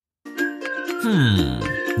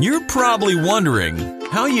You're probably wondering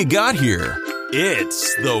how you got here.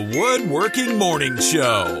 It's the Woodworking Morning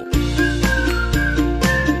Show.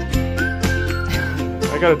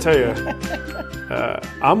 I gotta tell you,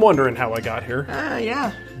 I'm wondering how I got here.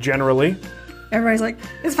 Yeah. Generally. Everybody's like,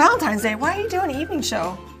 it's Valentine's Day. Why are you doing an evening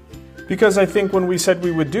show? Because I think when we said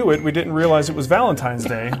we would do it, we didn't realize it was Valentine's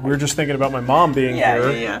Day. We were just thinking about my mom being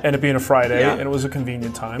here and it being a Friday, and it was a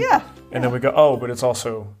convenient time. Yeah. And then we go, oh, but it's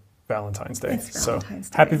also Valentine's Day. It's Valentine's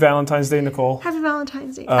Day. Happy Valentine's Day, Nicole. Happy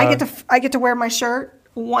Valentine's Day. I get to wear my shirt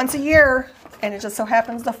once a year, and it just so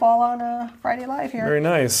happens to fall on a Friday Live here. Very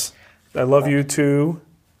nice. I love you too.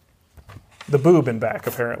 The boob in back,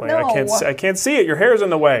 apparently. No. I can't see it. Your hair's in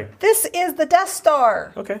the way. This is the Death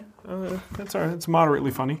Star. Okay. That's all right. It's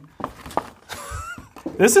moderately funny.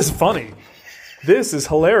 This is funny. This is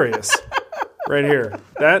hilarious. Right here.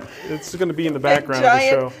 It's going to be in the background of the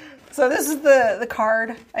show. So this is the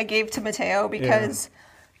card I gave to Mateo because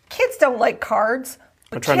kids don't like cards.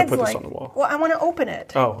 I'm trying to put this on the wall. Well, I want to open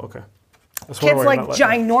it. Oh, okay. Kids like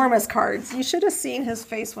ginormous cards. You should have seen his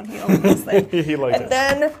face when he opened this thing. He liked it. And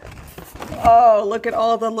then, oh, look at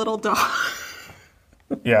all the little dogs.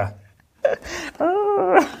 Yeah.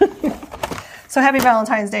 So happy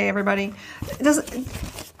Valentine's Day, everybody. It's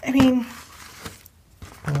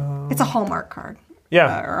a Hallmark card.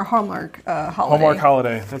 Yeah. Or a Hallmark holiday. Hallmark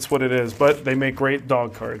holiday. That's what it is. But they make great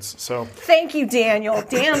dog cards. So thank you, Daniel.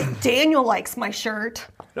 Daniel likes my shirt.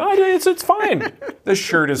 No, it's fine. This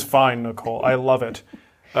shirt is fine, Nicole. I love it.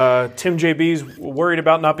 Tim JB's worried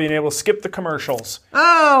about not being able to skip the commercials.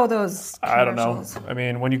 Oh, those commercials. I don't know. I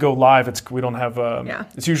mean, when you go live, we don't have.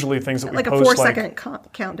 It's usually things that we like post a 4-second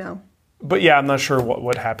countdown. But yeah, I'm not sure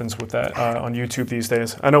what happens with that on YouTube these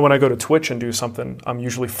days. I know when I go to Twitch and do something, I'm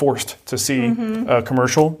usually forced to see a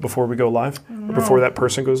commercial before we go live, or before that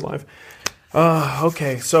person goes live.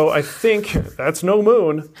 Okay, so I think that's no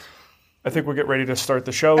moon. I think we'll get ready to start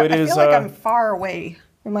the show. I feel like I'm far away.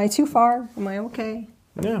 Am I too far? Am I okay?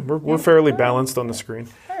 Yeah, we're fairly balanced on the screen.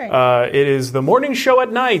 All right. It is the morning show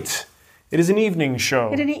at night. It is an evening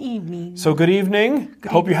show. It is an evening. So good evening.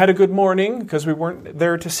 Hope you had a good morning because we weren't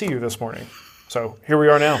there to see you this morning. So here we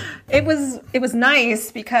are now. It was nice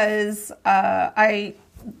because the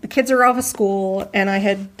kids are off of school and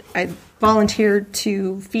I volunteered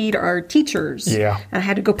to feed our teachers. Yeah. And I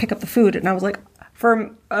had to go pick up the food and I was like,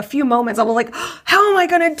 for a few moments I was like, how am I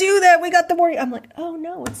going to do that? We got the morning. I'm like, oh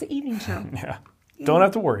no, it's the evening show. Yeah. Don't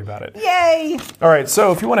have to worry about it. Yay! All right,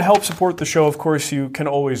 so if you want to help support the show, of course, you can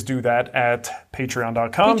always do that at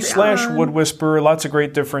patreon.com/woodwhisperer. Lots of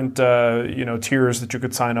great different tiers that you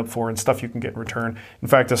could sign up for and stuff you can get in return. In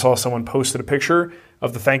fact, I saw someone posted a picture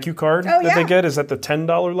of the thank you card that they get. Is that the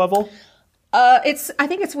 $10 level? I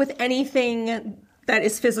think it's with anything that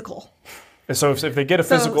is physical. So if they get a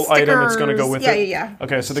physical item, it's going to go with it? Yeah.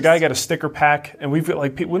 Okay, so the guy got a sticker pack, and we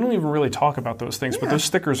don't even really talk about those things, but those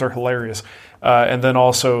stickers are hilarious. And then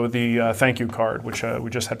also the thank you card, which we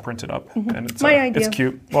just had printed up. And it's, my idea. It's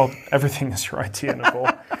cute. Well, everything is your idea, Nicole.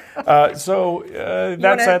 That's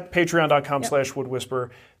at patreon.com/woodwhisperer.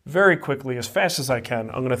 Very quickly, as fast as I can,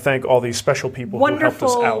 I'm going to thank all these special people who helped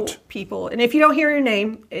us out. Wonderful people. And if you don't hear your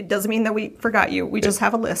name, it doesn't mean that we forgot you. We just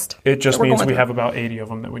have a list. It just means we have about 80 of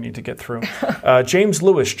them that we need to get through. James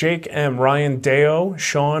Lewis, Jake M., Ryan Deo,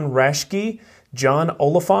 Sean Rashke, John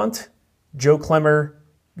Oliphant, Joe Clemmer,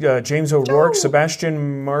 James O'Rourke,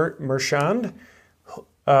 Sebastian Mershand,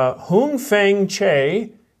 Hung Feng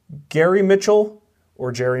Che, Gary Mitchell,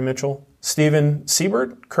 or Jerry Mitchell, Stephen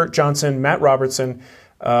Siebert, Kurt Johnson, Matt Robertson,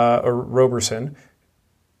 Roberson,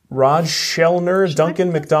 Raj Shellner,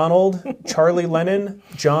 Duncan McDonald, Charlie Lennon,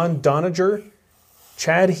 John Donager,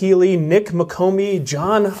 Chad Healy, Nick McComey,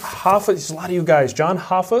 John Hoffus, there's a lot of you guys, John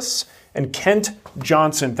Hoffus, and Kent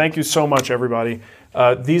Johnson. Thank you so much, everybody.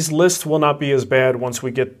 These lists will not be as bad once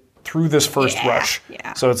we get through this first rush.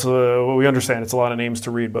 Yeah. So it's we understand it's a lot of names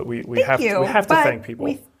to read, but we have to thank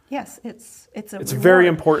people. Yes, it's a reward. Very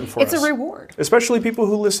important for us. It's a reward. Especially people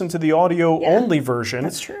who listen to the audio-only version.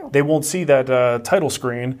 That's true. They won't see that title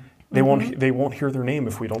screen. They won't hear their name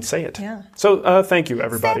if we don't say it. Yeah. So thank you,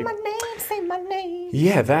 everybody. Say my name.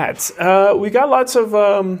 Yeah, that. We got lots of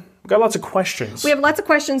questions. We have lots of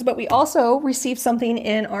questions, but we also received something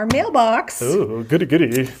in our mailbox. Oh,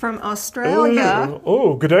 goody. From Australia.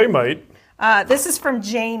 Oh, good day, mate. This is from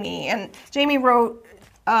Jamie, and Jamie wrote.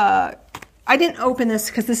 I didn't open this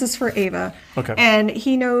because this is for Ava. Okay. And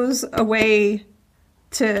he knows a way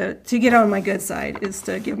to get on my good side is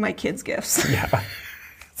to give my kids gifts. Yeah.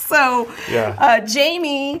 So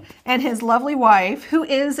Jamie and his lovely wife, who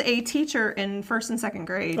is a teacher in 1st and 2nd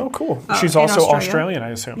grade. Oh, cool. She's also Australian, I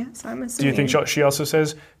assume. Yes, I'm assuming. Do you think she also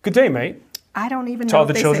says, good day, mate? I don't even To know all if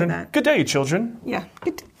the they children, say that. good day, children. Yeah.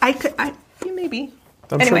 Maybe.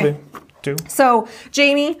 I'm sure they do. So,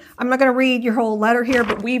 Jamie, I'm not going to read your whole letter here,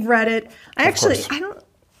 but we've read it.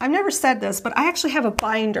 I've never said this, but I actually have a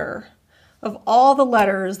binder of all the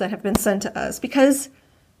letters that have been sent to us because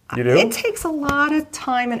You do? it takes a lot of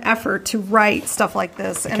time and effort to write stuff like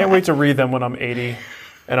this. I can't wait to read them when I'm 80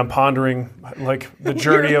 and I'm pondering like the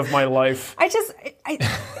journey of my life.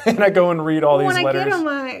 And I go and read all these letters. When I get them,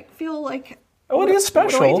 I feel like, it is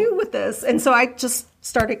special. What do I do with this? And so I just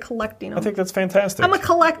started collecting them. I think that's fantastic. I'm a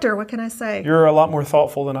collector. What can I say? You're a lot more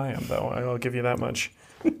thoughtful than I am, though. I'll give you that much.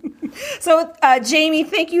 So, Jamie,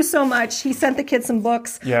 thank you so much. He sent the kids some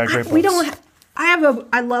books. Yeah, great books.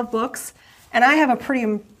 I love books, and I have a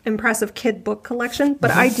pretty impressive kid book collection, but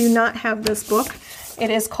I do not have this book. It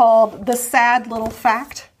is called The Sad Little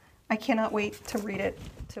Fact. I cannot wait to read it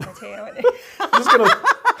to Mateo. I'm just going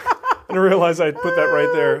to realize I put that right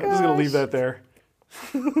there. I'm just going to leave that there.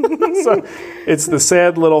 So it's The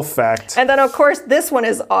Sad Little Fact. And then, of course, this one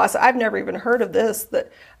is awesome. I've never even heard of this. That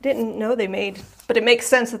I didn't know they made, but it makes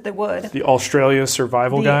sense that they would. The Australia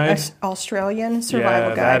Survival Guide. Australian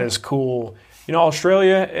Survival Guide. Yeah, that is cool. You know,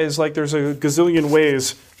 Australia is like there's a gazillion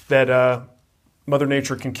ways that Mother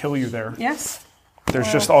Nature can kill you there. Yes.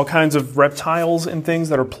 There's just all kinds of reptiles and things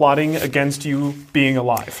that are plotting against you being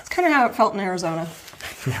alive. It's kind of how it felt in Arizona.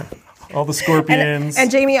 Yeah. All the scorpions.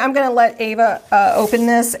 And Jamie, I'm going to let Ava open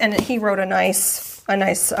this, and he wrote a nice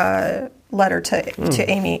letter to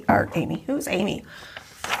Amy. Or Amy, who's Amy?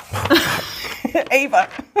 Ava.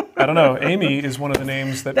 I don't know. Amy is one of the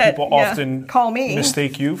names that people often call me.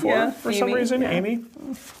 Mistake you for some reason. Yeah. Amy,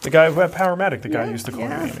 the guy who had Powermatic, the guy used to call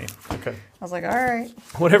me Amy. Okay. I was like, all right.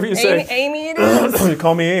 Whatever you say. Amy it is.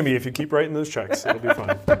 Call me Amy if you keep writing those checks. It'll be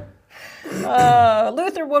fine.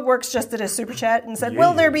 Luther Woodworks just did a super chat and said,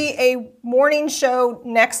 will there be a morning show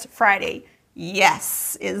next Friday?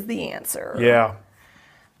 Yes, is the answer. Yeah.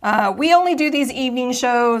 We only do these evening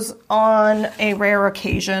shows on a rare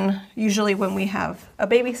occasion, usually when we have a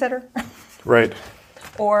babysitter. Right.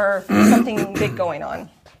 Or something big going on.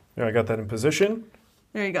 Yeah, I got that in position.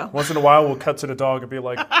 There you go. Once in a while, we'll cut to the dog and be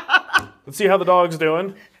like, let's see how the dog's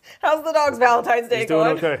doing. How's the dog's Valentine's Day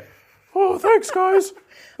going? He's doing okay. Oh, thanks, guys.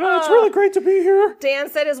 It's really great to be here. Dan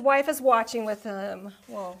said his wife is watching with him.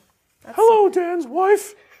 Well, hello, Dan's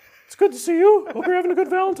wife. It's good to see you. Hope you're having a good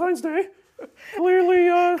Valentine's Day. Clearly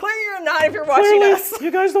you're not if you're watching us.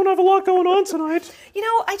 You guys don't have a lot going on tonight. You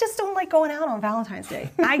know, I just don't like going out on Valentine's Day.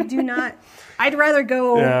 I do not. I'd rather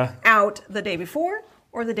go out the day before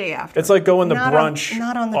or the day after. It's like going to brunch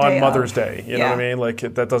on Mother's Day. You know what I mean? Like,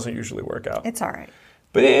 that doesn't usually work out. It's all right.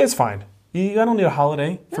 But it's fine. I don't need a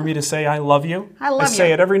holiday for me to say I love you. I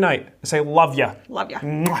say it every night. I say love ya. Love ya.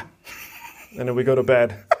 Mwah. And then we go to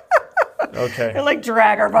bed. Okay. And like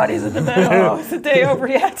drag our bodies into bed. Oh, is the day over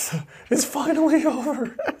yet? It's finally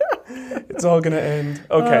over. It's all going to end.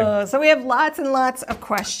 Okay. So we have lots and lots of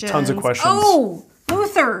questions. Tons of questions. Oh,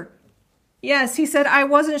 Luther. Yes, he said, I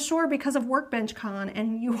wasn't sure because of Workbench Con,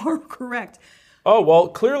 and you are correct. Oh, well,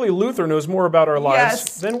 clearly Luther knows more about our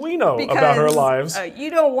lives than we know about our lives. You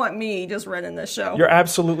don't want me just running this show. You're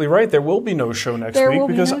absolutely right. There will be no show next week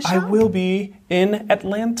because I will be in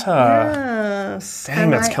Atlanta. Yes. Dang,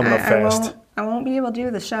 that's coming up fast. I won't be able to do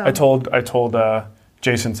the show. I told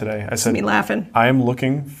Jason today, I said, me laughing. I am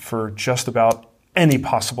looking for just about any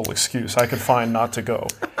possible excuse I could find not to go.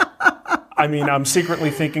 I mean, I'm secretly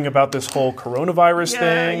thinking about this whole coronavirus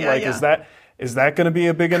thing. Is that going to be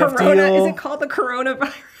a big enough deal? Is it called the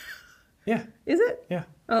coronavirus? Yeah. Is it? Yeah.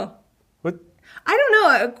 Oh. What? I don't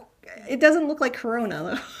know. It doesn't look like corona,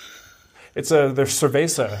 though. It's the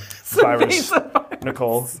cerveza virus,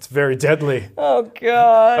 Nicole. It's very deadly. Oh,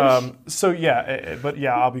 gosh. But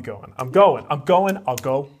I'll be going. I'm going. I'll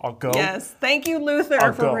go. Yes. Thank you,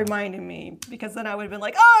 Luther, for reminding me, because then I would have been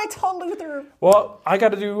like, oh, I told Luther. Well, I got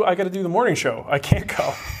to do the morning show. I can't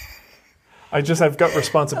go. I just have gut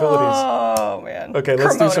responsibilities. Oh, man. Okay,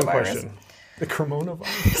 let's do some questions. The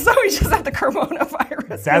coronavirus. So we just have the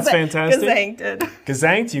coronavirus. That's fantastic. Gazanked.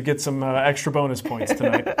 Gazanked, you get some extra bonus points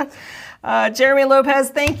tonight. Jeremy Lopez,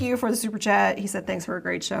 thank you for the super chat. He said, thanks for a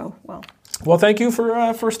great show. Well, thank you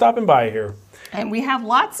for stopping by here. And we have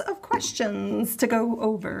lots of questions to go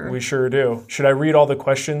over. We sure do. Should I read all the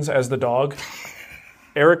questions as the dog?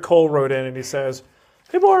 Eric Cole wrote in and he says,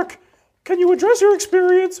 hey, Mark, can you address your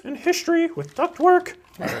experience and history with ductwork?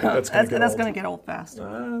 Right, that's going to get old fast.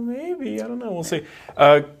 Maybe. I don't know. We'll see.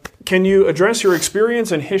 Can you address your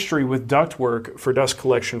experience and history with ductwork for dust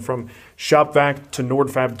collection from shop vac to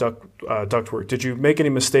Nordfab ductwork? Did you make any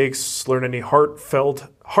mistakes, learn any heartfelt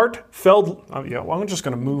heartfelt. Well, I'm just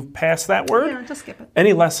going to move past that word. Yeah, just skip it.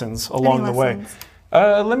 Any lessons along the way? lessons?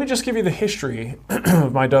 Let me just give you the history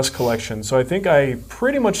of my dust collection. So I think I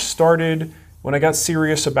pretty much started when I got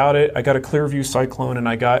serious about it. I got a Clearview Cyclone and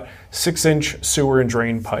I got 6-inch sewer and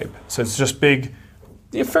drain pipe. So it's just big,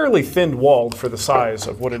 fairly thin walled for the size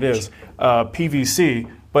of what it is, PVC.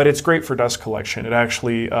 But it's great for dust collection. It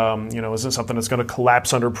actually, isn't something that's going to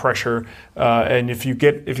collapse under pressure. And if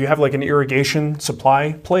you have like an irrigation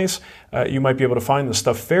supply place, you might be able to find this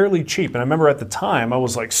stuff fairly cheap. And I remember at the time, I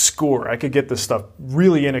was like, score. I could get this stuff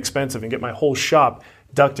really inexpensive and get my whole shop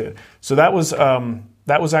ducted. So that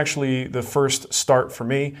was actually the first start for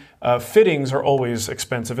me. Fittings are always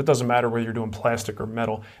expensive. It doesn't matter whether you're doing plastic or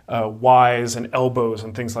metal. Ys and elbows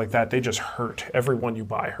and things like that, they just hurt. Every one you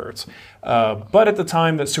buy hurts. But at the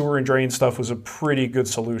time, that sewer and drain stuff was a pretty good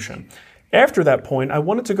solution. After that point, I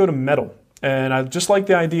wanted to go to metal. And I just liked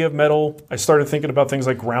the idea of metal. I started thinking about things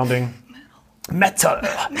like grounding. Metal.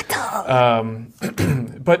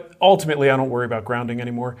 But ultimately, I don't worry about grounding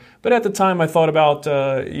anymore. But at the time, I thought about,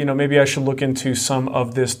 maybe I should look into some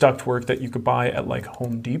of this ductwork that you could buy at like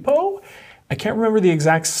Home Depot. I can't remember the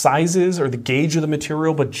exact sizes or the gauge of the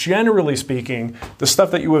material, but generally speaking, the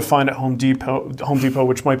stuff that you would find at Home Depot,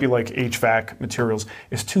 which might be like HVAC materials,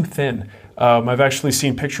 is too thin. I've actually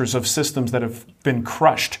seen pictures of systems that have been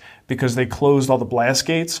crushed because they closed all the blast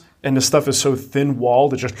gates, and the stuff is so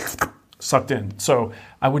thin-walled, it just sucked in. So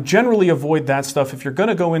I would generally avoid that stuff. If you're going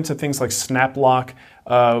to go into things like snap lock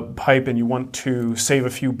pipe and you want to save a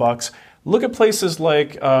few bucks, look at places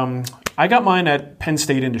like, I got mine at Penn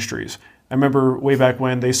State Industries. I remember way back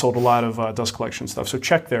when they sold a lot of dust collection stuff, so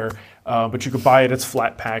check there. But you could buy it, it's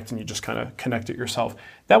flat packed, and you just kind of connect it yourself.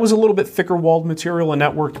 That was a little bit thicker walled material, and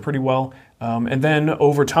that worked pretty well. And then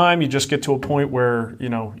over time, you just get to a point where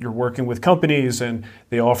you're working with companies, and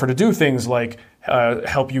they offer to do things like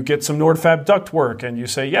help you get some NordFab duct work, and you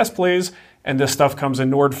say, yes, please, and this stuff comes in.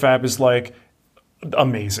 NordFab is like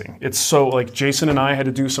amazing. It's so, like, Jason and I had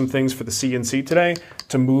to do some things for the CNC today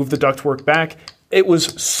to move the ductwork back. It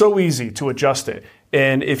was so easy to adjust it.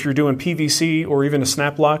 And if you're doing PVC or even a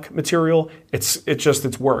snap lock material,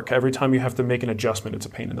 it's work. Every time you have to make an adjustment, it's a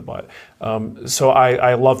pain in the butt. So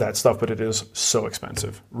I love that stuff, but it is so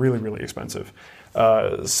expensive, really, really expensive.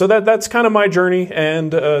 So that's kind of my journey,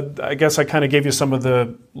 and I guess I kind of gave you some of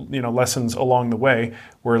the lessons along the way,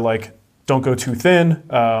 where like don't go too thin.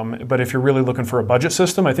 But if you're really looking for a budget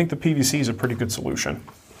system, I think the PVC is a pretty good solution.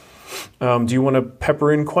 Do you want to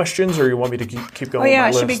pepper in questions, or you want me to keep going? I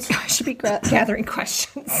with my list? should be gathering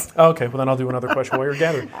questions. Okay, well then I'll do another question while you're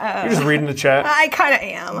gathering. You're just reading the chat. I kind of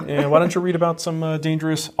am. Yeah, why don't you read about some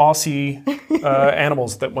dangerous Aussie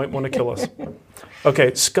animals that might want to kill us?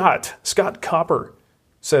 Okay, Scott Copper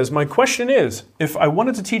says, my question is, if I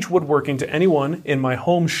wanted to teach woodworking to anyone in my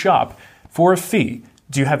home shop for a fee,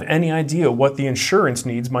 do you have any idea what the insurance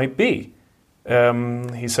needs might be?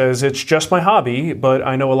 He says, it's just my hobby, but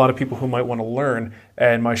I know a lot of people who might want to learn,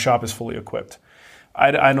 and my shop is fully equipped.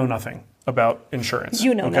 I know nothing about insurance.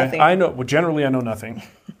 You know nothing. Generally I know nothing.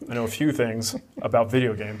 I know a few things about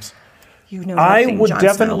video games. You know nothing, I would Jon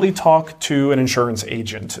definitely Snow. talk to an insurance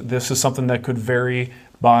agent. This is something that could vary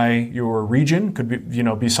by your region. Could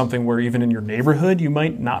be something where even in your neighborhood you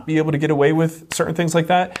might not be able to get away with certain things like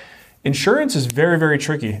that. Insurance is very, very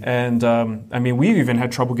tricky. And we've even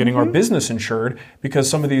had trouble getting our business insured because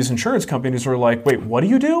some of these insurance companies were like, wait, what do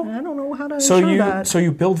you do? I don't know how to insure that. So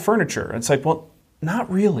you build furniture. It's like, well, not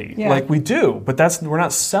really. Yeah. Like we do, but we're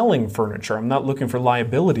not selling furniture. I'm not looking for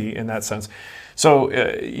liability in that sense. So,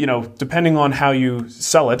 depending on how you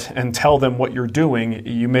sell it and tell them what you're doing,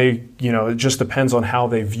 you may, it just depends on how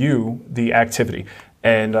they view the activity.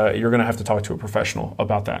 And you're going to have to talk to a professional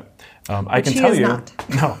about that. I can tell you,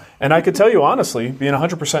 no, and I could tell you honestly, being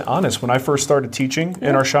 100% honest, when I first started teaching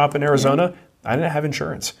in our shop in Arizona, I didn't have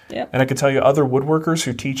insurance. Yep. And I could tell you other woodworkers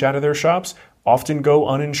who teach out of their shops often go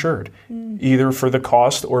uninsured, either for the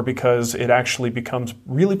cost or because it actually becomes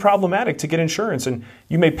really problematic to get insurance. And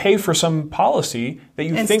you may pay for some policy that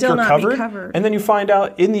you think you're covered, and then you find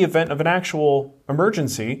out in the event of an actual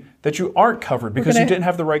emergency that you aren't covered because you didn't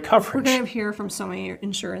have the right coverage. We're going to hear from so many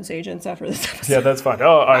insurance agents after this episode. Yeah, that's fine.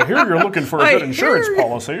 Oh, I hear you're looking for a good insurance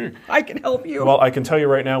policy. I can help you. Well, I can tell you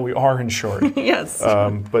right now we are insured. Yes.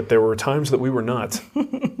 But there were times that we were not.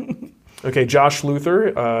 Okay, Josh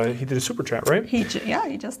Luther, he did a super chat, right? He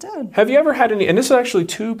just did. Have you ever had any, and this is actually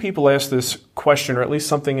two people asked this question, or at least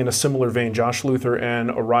something in a similar vein, Josh Luther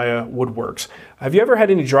and Araya Woodworks. Have you ever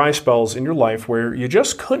had any dry spells in your life where you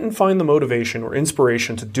just couldn't find the motivation or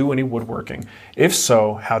inspiration to do any woodworking? If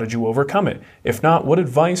so, how did you overcome it? If not, what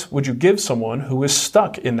advice would you give someone who is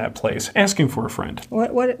stuck in that place, asking for a friend?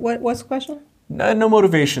 What's the question? No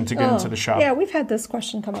motivation to get into the shop. Yeah, we've had this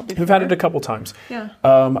question come up before. We've had it a couple times. Yeah.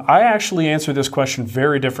 I actually answer this question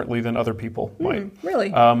very differently than other people might.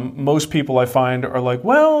 Really? Most people I find are like,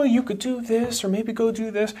 well, you could do this or maybe go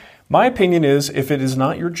do this. My opinion is if it is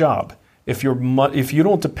not your job, if you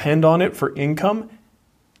don't depend on it for income,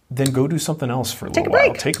 then go do something else for a little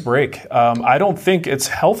while. Take a break. I don't think it's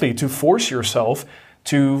healthy to force yourself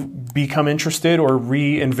to become interested or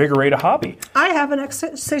reinvigorate a hobby. I have an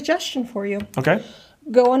suggestion for you. Okay.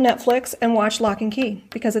 Go on Netflix and watch Lock and Key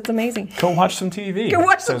because it's amazing. Go watch some TV. Go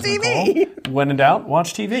watch some TV. Nicole. When in doubt,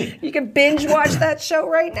 watch TV. You can binge watch that show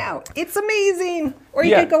right now. It's amazing. Or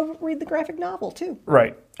you could go read the graphic novel too.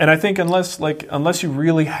 Right. And I think unless you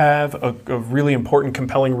really have a really important,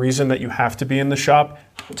 compelling reason that you have to be in the shop,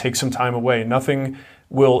 take some time away. Nothing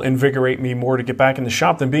will invigorate me more to get back in the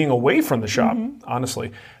shop than being away from the shop,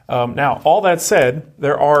 honestly. Now, all that said,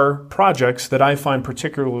 there are projects that I find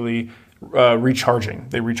particularly recharging.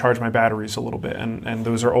 They recharge my batteries a little bit, and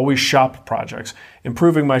those are always shop projects.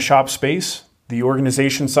 Improving my shop space, the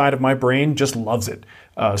organization side of my brain just loves it.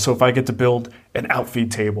 So if I get to build an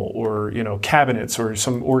outfeed table or cabinets or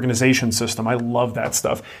some organization system, I love that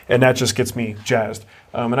stuff, and that just gets me jazzed.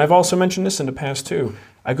 And I've also mentioned this in the past too.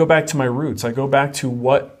 I go back to my roots. I go back to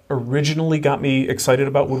what originally got me excited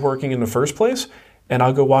about woodworking in the first place, and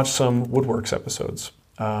I'll go watch some Woodworks episodes.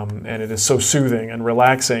 And it is so soothing and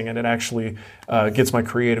relaxing, and it actually gets my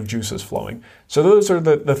creative juices flowing. So those are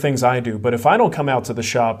the things I do. But if I don't come out to the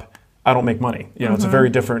shop, I don't make money. It's a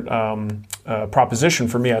very different proposition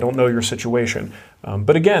for me. I don't know your situation.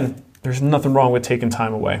 But again, there's nothing wrong with taking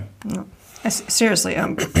time away. No. Seriously,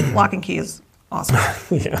 Lock and Key is awesome.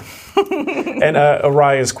 Yeah. And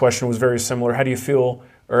Araya's question was very similar. How do you feel,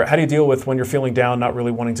 or how do you deal with when you're feeling down, not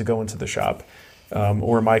really wanting to go into the shop?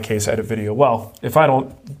 Or in my case, edit video. Well, if I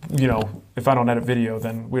don't edit video,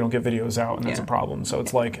 then we don't get videos out, and that's a problem. So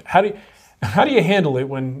it's like, how do you handle it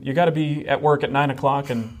when you got to be at work at 9 o'clock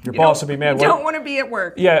and your boss will be mad? You don't want to be at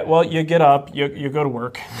work. Yeah, well, you get up, you go to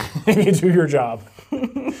work, and you do your job.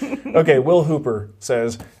 Okay, Will Hooper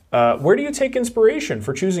says, where do you take inspiration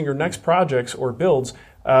for choosing your next projects or builds,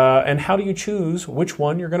 and how do you choose which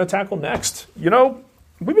one you're going to tackle next?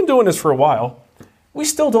 We've been doing this for a while. We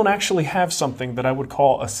still don't actually have something that I would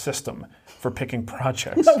call a system for picking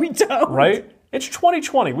projects. No, we don't. Right? It's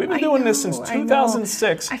 2020. We've been doing this since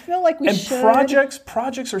 2006. I feel like we should. And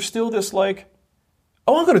projects are still this like,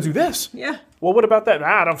 oh, I'm going to do this. Yeah. Well, what about that?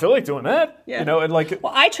 I don't feel like doing that. Yeah. And like.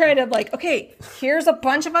 Well, I try to okay, here's a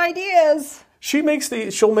bunch of ideas. She'll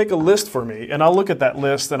make a list for me, and I'll look at that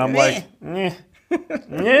list, and I'm like,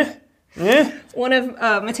 One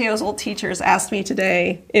of Mateo's old teachers asked me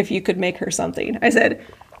today if you could make her something. I said,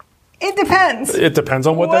 it depends. It depends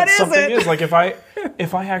on what that something is. is. Like if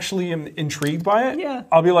I actually am intrigued by it,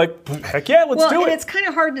 I'll be like, heck yeah, let's do it. And it's kind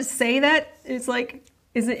of hard to say that. It's like,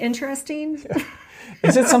 is it interesting?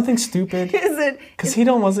 Is it something stupid? Is it? Because he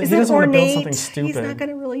doesn't want to build something stupid. He's not going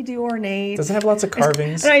to really do ornate. Does it have lots of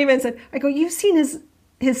carvings? And I even said, you've seen his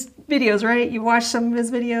videos, right? You watch some of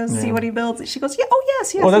his videos, see what he builds. She goes,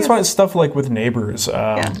 yes. Well, that's why it's stuff like with neighbors.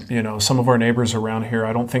 Some of our neighbors around here,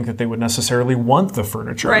 I don't think that they would necessarily want the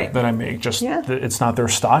furniture that I make. Just it's not their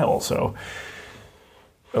style. So,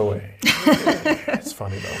 it's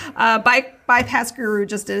funny though. Bypass Guru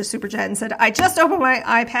just did a super chat and said, I just opened my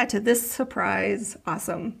iPad to this surprise.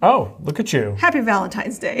 Awesome. Oh, look at you. Happy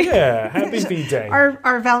Valentine's Day. Yeah, happy V-Day.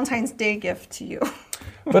 Our Valentine's Day gift to you.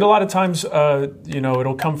 But a lot of times,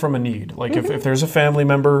 it'll come from a need. Like if there's a family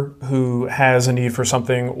member who has a need for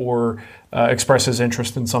something or expresses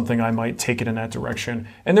interest in something, I might take it in that direction.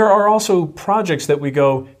 And there are also projects that we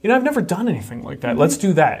go, I've never done anything like that. Let's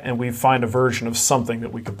do that. And we find a version of something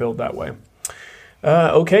that we could build that way.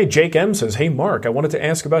 Okay, Jake M says, hey, Mark, I wanted to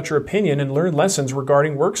ask about your opinion and learn lessons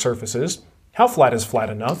regarding work surfaces. How flat is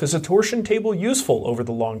flat enough? Is a torsion table useful over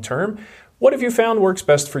the long term? What have you found works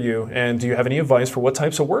best for you? And do you have any advice for what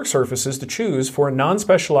types of work surfaces to choose for a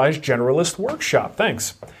non-specialized generalist workshop?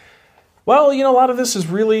 Thanks. Well, a lot of this is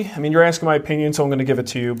really, you're asking my opinion, so I'm going to give it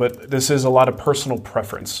to you, but this is a lot of personal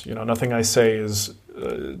preference. Nothing I say is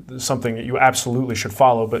something that you absolutely should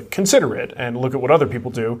follow, but consider it and look at what other people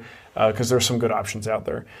do, because there's some good options out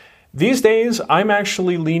there. These days, I'm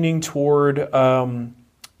actually leaning toward,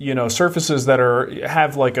 surfaces that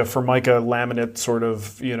have like a Formica laminate sort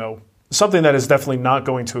of, something that is definitely not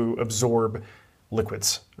going to absorb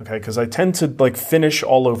liquids, okay? Because I tend to like finish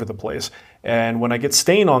all over the place. And when I get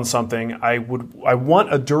stain on something, I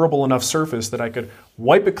want a durable enough surface that I could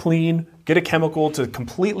wipe it clean, get a chemical to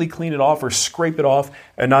completely clean it off or scrape it off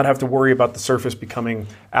and not have to worry about the surface becoming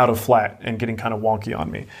out of flat and getting kind of wonky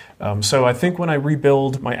on me. So I think when I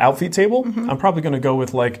rebuild my outfeed table, I'm probably going to go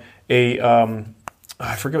with like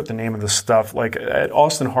I forget what the name of the stuff. Like at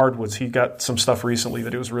Austin Hardwoods, he got some stuff recently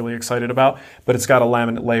that he was really excited about, but it's got a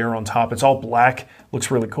laminate layer on top. It's all black, looks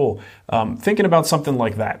really cool. Thinking about something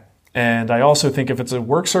like that. And I also think if it's a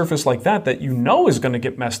work surface like that is going to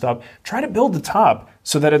get messed up, try to build the top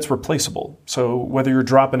so that it's replaceable. So whether you're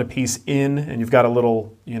dropping a piece in and you've got a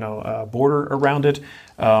little, border around it,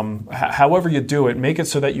 however you do it, make it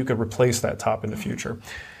so that you could replace that top in the future.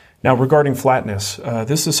 Now, regarding flatness,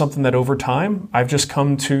 this is something that over time, I've just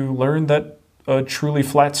come to learn that a truly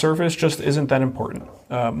flat surface just isn't that important.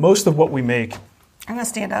 Most of what we make... I'm going to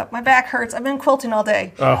stand up. My back hurts. I've been quilting all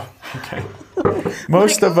day. Oh, okay.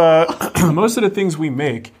 Most of the things we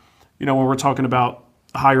make, when we're talking about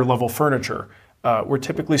higher level furniture, we're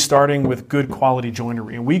typically starting with good quality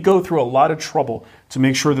joinery. And we go through a lot of trouble to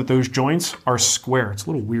make sure that those joints are square. It's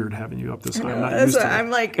a little weird having you up this way. I'm not used to it.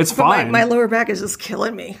 I'm like, it's fine. My lower back is just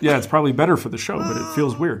killing me. Yeah, it's probably better for the show, but it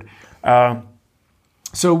feels weird.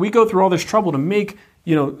 So we go through all this trouble to make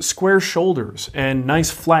square shoulders and nice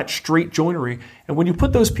flat straight joinery. And when you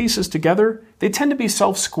put those pieces together, they tend to be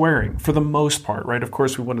self-squaring for the most part, right? Of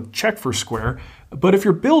course, we want to check for square. But if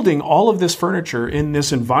you're building all of this furniture in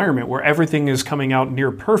this environment where everything is coming out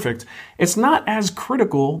near perfect, it's not as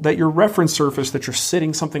critical that your reference surface that you're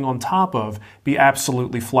sitting something on top of be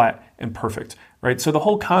absolutely flat and perfect, right? So the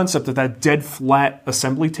whole concept of that dead flat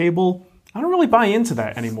assembly table, I don't really buy into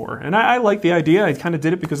that anymore. And I like the idea. I kind of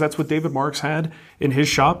did it because that's what David Marks had in his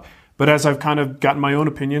shop. But as I've kind of gotten my own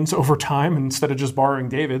opinions over time, instead of just borrowing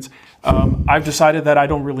David's, I've decided that I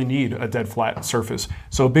don't really need a dead flat surface.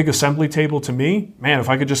 So a big assembly table to me, man, if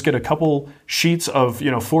I could just get a couple sheets of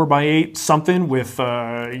 4x8 something with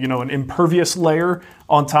an impervious layer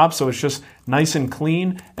on top, so it's just nice and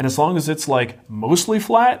clean. And as long as it's like mostly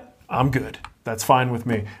flat, I'm good. That's fine with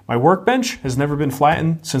me. My workbench has never been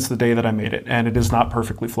flattened since the day that I made it, and it is not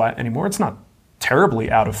perfectly flat anymore. It's not terribly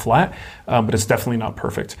out of flat, but it's definitely not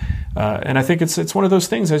perfect. And I think it's one of those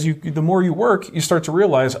things, the more you work, you start to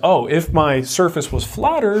realize, if my surface was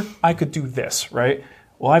flatter, I could do this, right?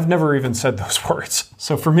 Well, I've never even said those words.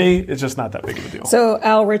 So for me, it's just not that big of a deal. So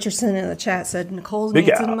Al Richardson in the chat said, Nicole's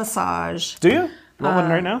needs a massage. Do you? You want one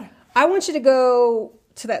right now? I want you to go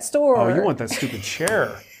to that store. Oh, you want that stupid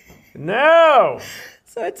chair. No!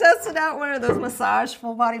 So I tested out one of those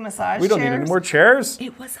full body massage chairs. We don't need any more chairs.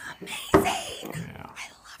 It was amazing. Yeah. I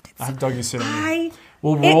loved it. I have Dougie sit on you.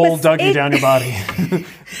 We'll roll Dougie down your body.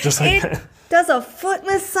 Just like that. It does a foot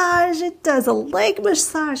massage. It does a leg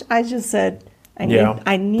massage. I just said,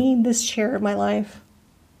 I need this chair in my life.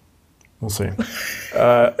 We'll see.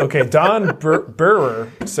 Okay, Don Burrer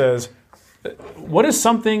says, what is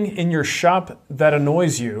something in your shop that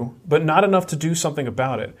annoys you, but not enough to do something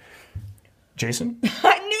about it? Jason?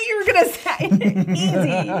 I knew you were going to say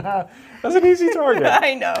easy. That's an easy target.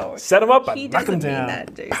 I know. Set him up, He knock him doesn't mean down.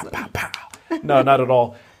 that, Jason. Pow, pow, pow. No, not at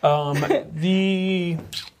all. I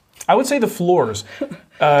would say the floors.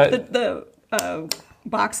 The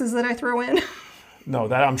boxes that I throw in. No,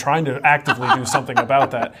 that I'm trying to actively do something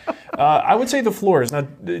about that. I would say the floors. Now,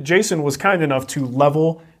 Jason was kind enough to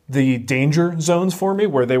level the danger zones for me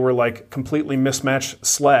where they were like completely mismatched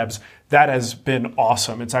slabs. That has been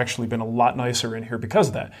awesome. It's actually been a lot nicer in here because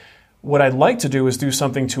of that. What I'd like to do is do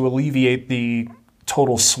something to alleviate the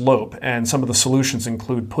total slope, and some of the solutions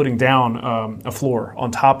include putting down a floor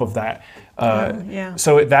on top of that.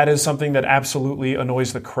 So that is something that absolutely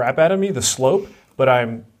annoys the crap out of me, the slope, but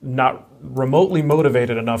I'm not remotely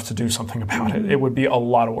motivated enough to do something about it. It would be a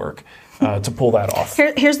lot of work to pull that off.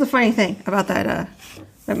 Here's the funny thing about that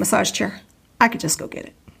massage chair. I could just go get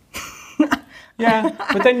it. Yeah,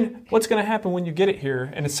 but then what's going to happen when you get it here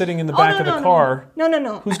and it's sitting in the back of the car?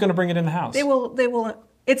 No. Who's going to bring it in the house? They will. They're going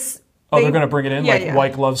to bring it in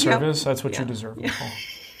white glove service? Yep. That's what you deserve, Nicole.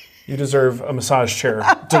 You deserve a massage chair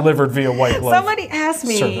delivered via white glove Somebody asked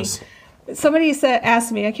me. Service. Somebody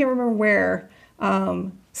asked me, I can't remember where,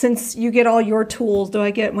 since you get all your tools, do I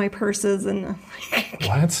get my purses? And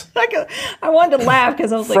what? I wanted to laugh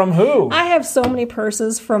because I was like, from who? I have so many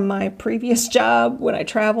purses from my previous job when I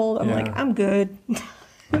traveled. I'm like, I'm good.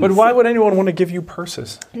 But why would anyone want to give you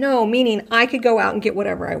purses? No, meaning I could go out and get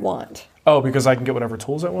whatever I want. Oh, because I can get whatever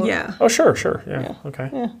tools I want? Yeah. Oh, sure. Yeah. Okay.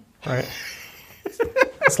 Yeah. All right.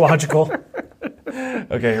 It's logical.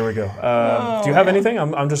 Okay, here we go. Do you have anything?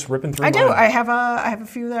 I'm just ripping through. I do. I have a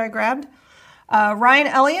few that I grabbed. Ryan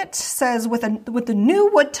Elliott says, with the new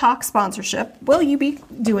Wood Talk sponsorship, will you be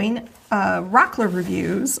doing Rockler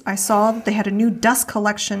reviews? I saw that they had a new dust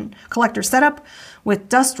collector setup with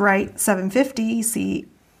Dust Right 750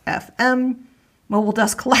 CFM mobile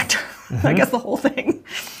dust collector. I guess the whole thing.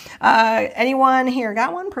 Anyone here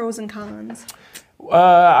got one? Pros and cons?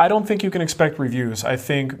 I don't think you can expect reviews. I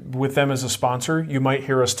think with them as a sponsor, you might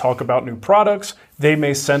hear us talk about new products. They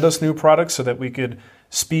may send us new products so that we could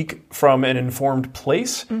speak from an informed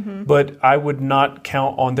place, but I would not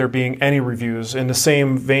count on there being any reviews, in the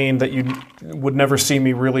same vein that you would never see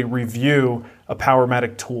me really review a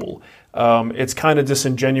Powermatic tool. It's kind of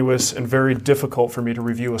disingenuous and very difficult for me to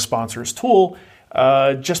review a sponsor's tool,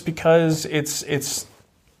 just because it's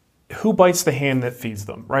who bites the hand that feeds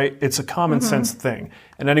them, right? It's a common sense thing.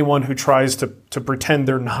 And anyone who tries to pretend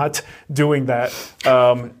they're not doing that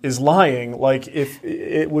is lying. Like, if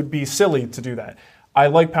it would be silly to do that. I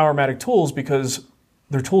like Powermatic tools because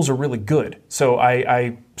their tools are really good. So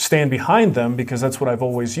I stand behind them because that's what I've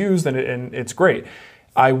always used, and it's great.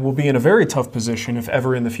 I will be in a very tough position if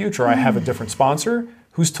ever in the future I have a different sponsor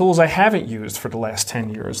whose tools I haven't used for the last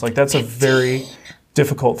 10 years. Like, that's a very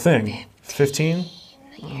difficult thing. 15?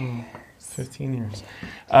 15 years.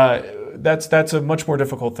 That's a much more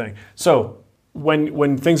difficult thing. So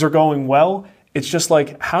when things are going well, it's just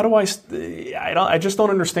like, how do I just don't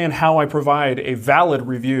understand how I provide a valid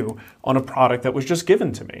review on a product that was just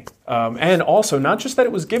given to me. And also, not just that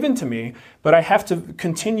it was given to me, but I have to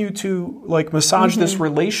continue to massage this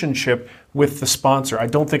relationship with the sponsor. I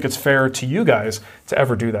don't think it's fair to you guys to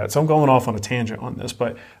ever do that. So I'm going off on a tangent on this,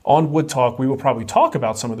 but on Wood Talk, we will probably talk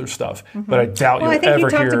about some of their stuff, but I doubt you'll ever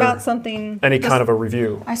hear about something, any kind of a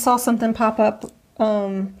review. I saw something pop up.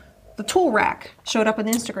 The tool rack showed up on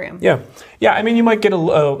Instagram. Yeah. I mean, you might get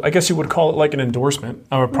I guess you would call it like an endorsement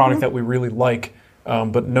of a product that we really like,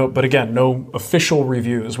 but again, no official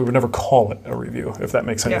reviews. We would never call it a review, if that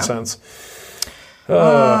makes any sense.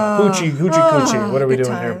 Hoochie coochie. What are we doing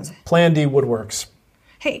times here? Plan D Woodworks.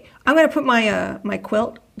 Hey, I'm going to put my my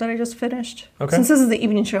quilt that I just finished. Okay. Since this is the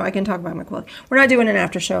evening show, I can talk about my quilt. We're not doing an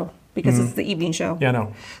after show because it's the evening show. Yeah,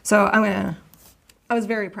 no. So I was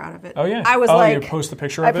very proud of it. Oh, yeah. I was you post the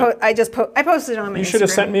picture of it? I posted it on my Instagram. You should have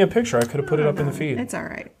sent me a picture. I could have put it up in the feed. It's all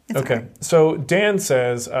right. Okay. So Dan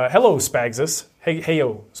says, hello, Spagsis.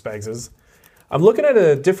 Hey-yo, Spagsis. I'm looking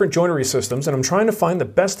at different joinery systems, and I'm trying to find the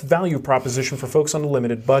best value proposition for folks on a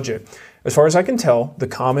limited budget. As far as I can tell, the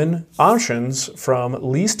common options from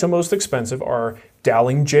least to most expensive are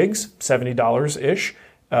Dowling jigs, $70-ish,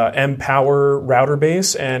 M-Power router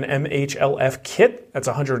base, and MHLF kit, that's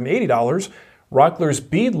 $180. Rockler's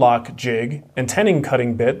beadlock jig and tenon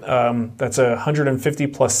cutting bit, that's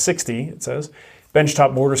 $150 plus $60, it says.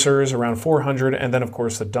 Benchtop mortisers around $400, and then of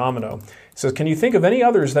course the domino. It says, can you think of any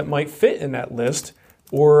others that might fit in that list,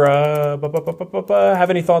 or have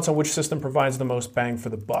any thoughts on which system provides the most bang for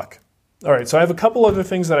the buck? All right, so I have a couple other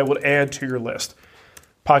things that I would add to your list.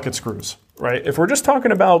 Pocket screws, right? If we're just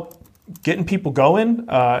talking about getting people going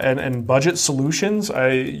and budget solutions,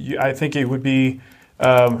 I think it would be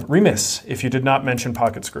remiss if you did not mention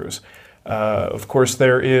pocket screws. Of course,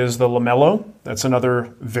 there is the Lamello. That's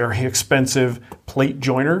another very expensive plate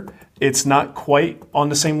joiner. It's not quite on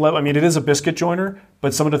the same level. I mean, it is a biscuit joiner,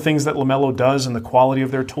 but some of the things that Lamello does and the quality of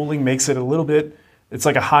their tooling makes it a little bit, it's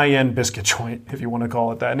like a high-end biscuit joint, if you want to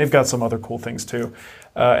call it that. And they've got some other cool things too.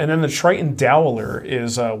 And then the Triton Dowler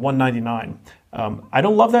is $199. I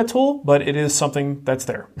don't love that tool, but it is something that's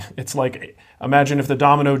there. It's like, imagine if the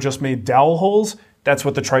Domino just made dowel holes. That's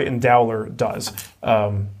what the Triton Dowler does.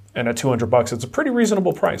 And at $200, it's a pretty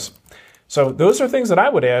reasonable price. So those are things that I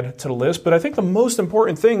would add to the list. But I think the most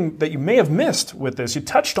important thing that you may have missed with this, you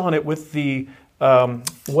touched on it with the,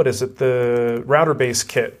 the router base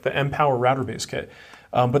kit, the M-Power router base kit.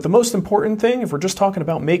 But the most important thing, if we're just talking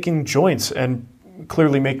about making joints and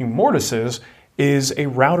clearly making mortises, is a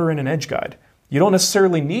router and an edge guide. You don't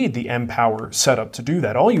necessarily need the M-Power setup to do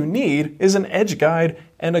that. All you need is an edge guide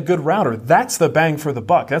and a good router. That's the bang for the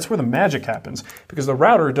buck. That's where the magic happens, because the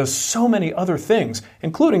router does so many other things,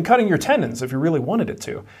 including cutting your tendons if you really wanted it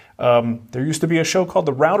to. There used to be a show called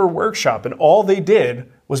The Router Workshop, and all they did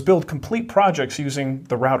was build complete projects using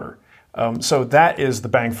the router. So that is the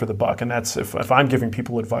bang for the buck, and that's if I'm giving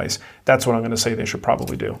people advice, that's what I'm going to say they should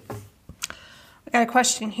probably do. I got a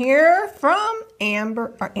question here from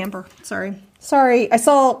Amber. Sorry, I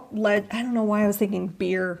saw, I don't know why I was thinking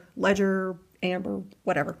beer, Ledger, Amber,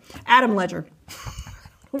 whatever. Adam Ledger.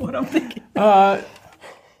 What I'm thinking.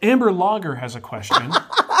 Amber Lager has a question.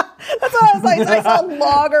 That's what I was like. I saw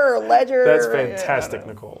logger or ledger. That's fantastic,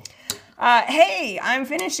 Nicole. Hey, I'm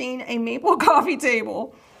finishing a maple coffee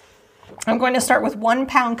table. I'm going to start with 1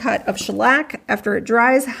 pound cut of shellac. After it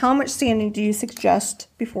dries, how much sanding do you suggest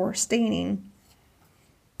before staining?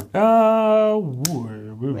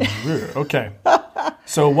 Okay.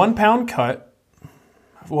 So 1 pound cut.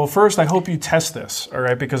 Well, first, I hope you test this, all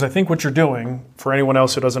right? Because I think what you're doing, for anyone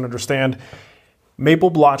else who doesn't understand, maple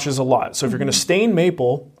blotches a lot. So if you're going to stain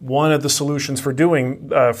maple, one of the solutions for dealing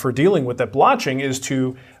with that blotching is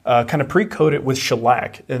to kind of pre-coat it with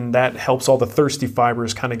shellac, and that helps all the thirsty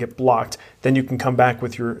fibers kind of get blocked. Then you can come back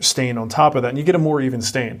with your stain on top of that, and you get a more even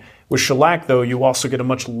stain. With shellac, though, you also get a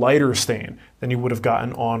much lighter stain than you would have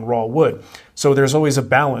gotten on raw wood. So there's always a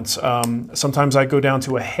balance. Sometimes I go down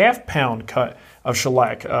to a ½ pound cut of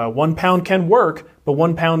shellac. 1 pound can work, but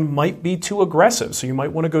 1 pound might be too aggressive. So you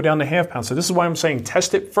might want to go down to ½ pound. So this is why I'm saying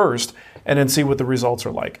test it first and then see what the results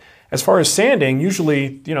are like. As far as sanding,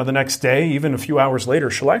 usually, the next day, even a few hours later,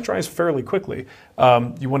 shellac dries fairly quickly.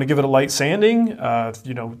 You want to give it a light sanding,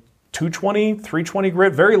 220, 320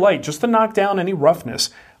 grit, very light, just to knock down any roughness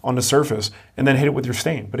on the surface, and then hit it with your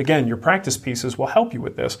stain. But again, your practice pieces will help you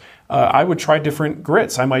with this. I would try different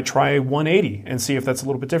grits. I might try 180 and see if that's a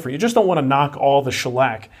little bit different. You just don't want to knock all the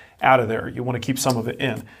shellac out of there. You want to keep some of it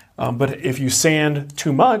in. But if you sand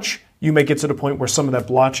too much, you may get to the point where some of that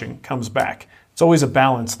blotching comes back. It's always a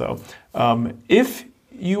balance, though. If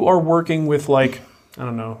you are working with,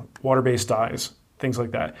 water-based dyes, things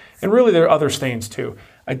like that, and really there are other stains too.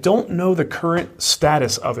 I don't know the current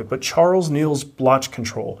status of it, but Charles Neal's Blotch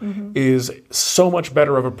Control is so much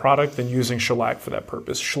better of a product than using shellac for that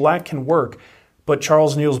purpose. Shellac can work, but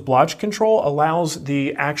Charles Neal's Blotch Control allows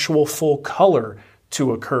the actual full color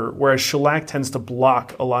to occur, whereas shellac tends to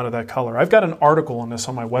block a lot of that color. I've got an article on this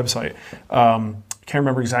on my website. Can't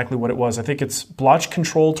remember exactly what it was. I think it's Blotch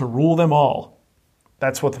Control to Rule Them All.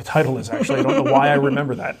 That's what the title is, actually. I don't know why I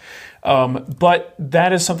remember that. But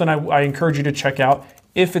that is something I encourage you to check out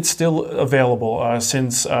if it's still available.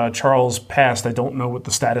 Since Charles passed, I don't know what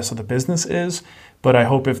the status of the business is, but I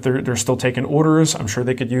hope if they're still taking orders, I'm sure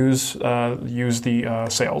they could use the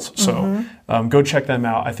sales. So go check them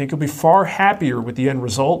out. I think you'll be far happier with the end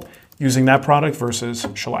result using that product versus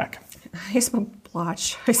shellac. I spell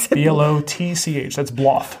blotch. I said BLOTCH. That's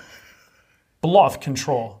Bloth. Bloth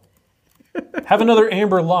Control. Have another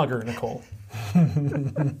amber lager, Nicole.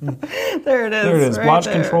 There it is. There it is. Right Blotch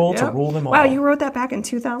there. Control to rule them all. Wow, you wrote that back in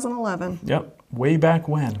 2011. Yep. Way back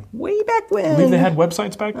when. Way back when. I believe they had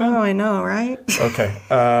websites back then. Oh, I know, right? Okay.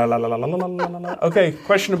 Okay,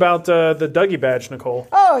 question about the Dougie badge, Nicole.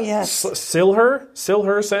 Oh, yes.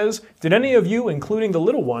 Silher says, did any of you, including the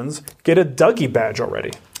little ones, get a Dougie badge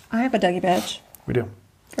already? I have a Dougie badge. We do.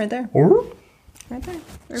 Right there. Right there.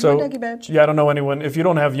 There's So, my Dougie badge. yeah, I don't know anyone. If you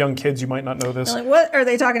don't have young kids, you might not know this. Like, what are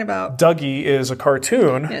they talking about? Dougie is a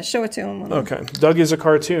cartoon. Yeah, show it to them. Okay. Dougie is a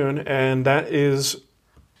cartoon, and that is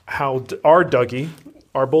how our Dougie,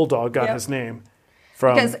 our bulldog, got his name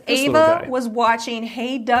from because this little Ava guy. was watching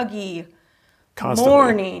Hey Dougie Constantly.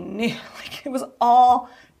 morning. Like, it was all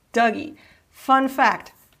Dougie. Fun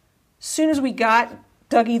fact, as soon as we got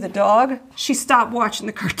Dougie the dog, she stopped watching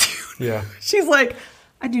the cartoon. Yeah. She's like,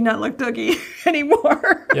 I do not like Dougie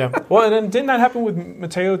anymore. Yeah. Well, and then didn't that happen with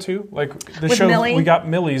Mateo too? Like the With show Millie? we got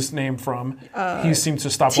Millie's name from, he seemed to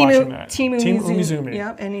stop watching that. Team Umizoomi.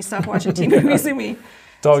 Yep, and he stopped watching Team Umizoomi.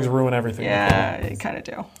 Dogs ruin everything. Yeah, they kind of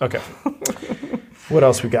do. Okay. What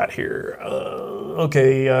else we got here?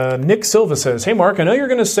 Nick Silva says, hey, Mark, I know you're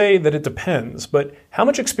going to say that it depends, but how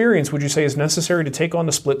much experience would you say is necessary to take on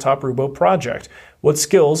the split-top Rubo project? What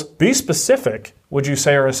skills, be specific, would you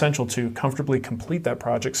say are essential to comfortably complete that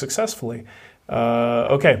project successfully?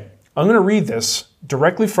 Okay, I'm going to read this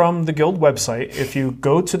directly from the Guild website. If you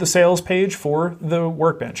go to the sales page for the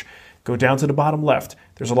workbench, go down to the bottom left.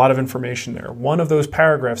 There's a lot of information there. One of those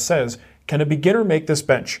paragraphs says, can a beginner make this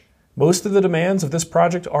bench? Most of the demands of this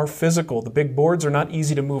project are physical. The big boards are not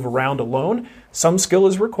easy to move around alone. Some skill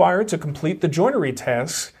is required to complete the joinery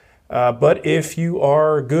tasks, but if you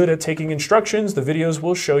are good at taking instructions, the videos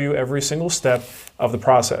will show you every single step of the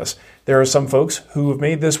process. There are some folks who have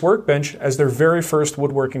made this workbench as their very first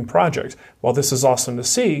woodworking project. While this is awesome to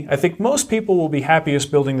see, I think most people will be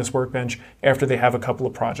happiest building this workbench after they have a couple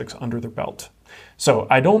of projects under their belt. So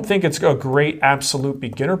I don't think it's a great absolute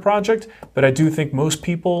beginner project, but I do think most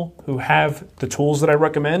people who have the tools that I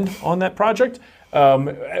recommend on that project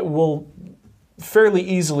will fairly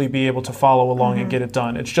easily be able to follow along and get it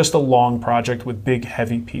done. It's just a long project with big,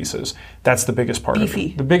 heavy pieces. That's the biggest part of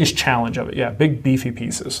it. The biggest challenge of it, yeah, big, beefy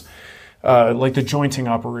pieces. like the jointing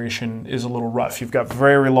operation is a little rough. You've got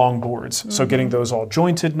very long boards, so getting those all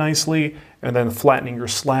jointed nicely and then flattening your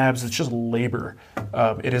slabs, it's just labor.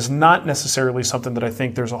 It is not necessarily something that I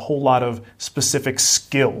think there's a whole lot of specific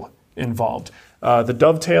skill involved. The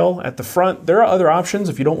dovetail at the front, there are other options.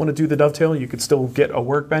 If you don't want to do the dovetail, you could still get a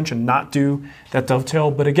workbench and not do that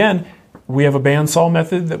dovetail. But again, we have a bandsaw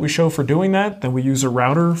method that we show for doing that. Then we use a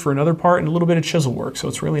router for another part and a little bit of chisel work. So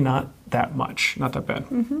it's really not that much, not that bad.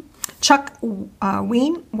 Chuck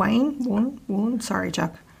Wayne, sorry,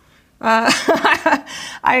 Chuck.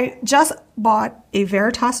 I just bought a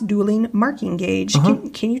Veritas dueling marking gauge.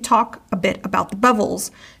 Can you talk a bit about the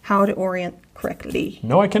bevels, how to orient correctly?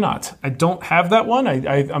 No, I cannot. I don't have that one.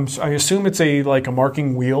 I assume it's like a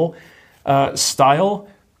marking wheel style.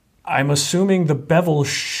 I'm assuming the bevel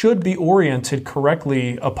should be oriented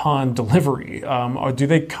correctly upon delivery. Or do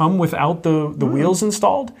they come without the wheels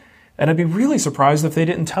installed? And I'd be really surprised if they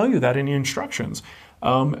didn't tell you that in the instructions.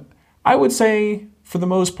 I would say, for the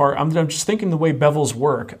most part, I'm just thinking the way bevels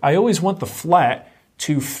work. I always want the flat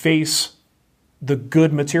to face the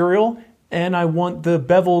good material, and I want the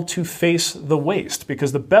bevel to face the waste,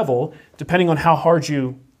 because the bevel, depending on how hard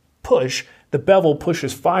you push, the bevel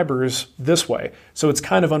pushes fibers this way, so it's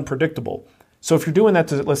kind of unpredictable. So if you're doing that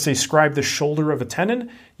to, let's say, scribe the shoulder of a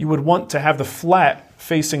tenon, you would want to have the flat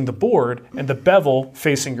facing the board and the bevel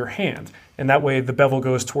facing your hand. And that way the bevel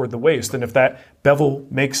goes toward the waist. And if that bevel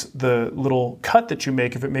makes the little cut that you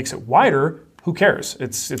make, if it makes it wider, who cares?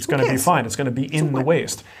 It's going to be fine. It's going to be in the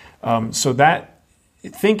waist. So that,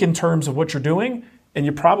 think in terms of what you're doing. And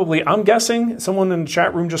you probably, I'm guessing, someone in the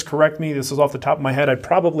chat room just correct me, this is off the top of my head, I'd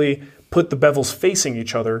probably put the bevels facing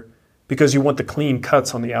each other because you want the clean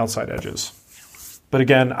cuts on the outside edges. But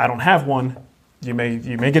again, I don't have one. You may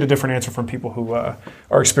get a different answer from people who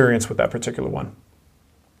are experienced with that particular one.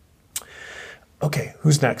 Okay,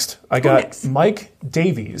 who's next? I got Mike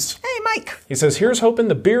Davies. Hey, Mike. He says, here's hoping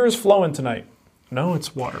the beer is flowing tonight. No,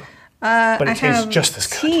 it's water. But it tastes just as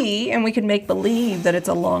good. Tea, and we can make believe that it's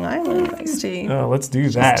a Long Island iced tea. Oh, let's do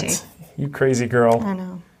that. Tea. You crazy girl. I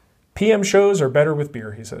know. PM shows are better with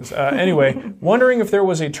beer, he says. Anyway, wondering if there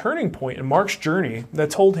was a turning point in Mark's journey that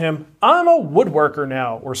told him, I'm a woodworker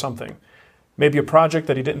now, or something. Maybe a project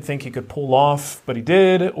that he didn't think he could pull off, but he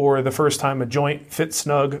did, or the first time a joint fit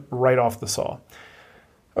snug right off the saw.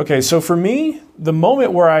 Okay, so for me, the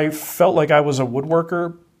moment where I felt like I was a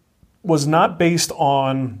woodworker was not based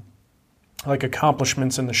on like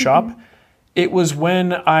accomplishments in the shop. It was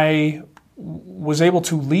when I was able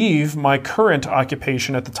to leave my current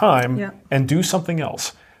occupation at the time and do something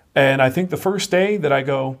else. And I think the first day that I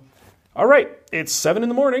go, all right, it's 7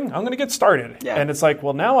 a.m, I'm going to get started. And it's like,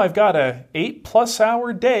 well, now I've got a 8+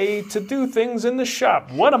 hour day to do things in the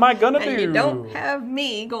shop. What am I going to do? And you don't have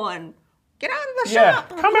me going, get out of the shop.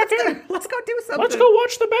 Come back in. Let's go do something. Let's go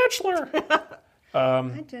watch The Bachelor. I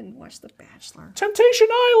didn't watch The Bachelor. Temptation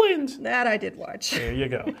Island. That I did watch. There you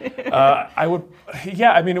go.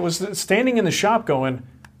 It was standing in the shop going,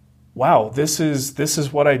 wow, this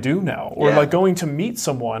is what I do now. Or like going to meet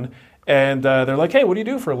someone and they're like, hey, what do you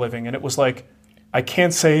do for a living? And it was like, I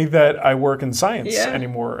can't say that I work in science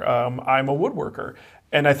anymore. I'm a woodworker.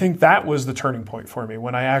 And I think that was the turning point for me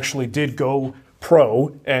when I actually did go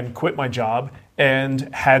pro and quit my job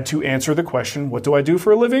and had to answer the question, what do I do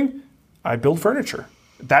for a living? I build furniture.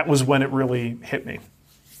 That was when it really hit me.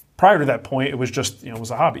 Prior to that point, it was just, it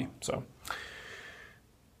was a hobby. So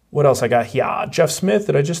what else I got? Yeah, Jeff Smith.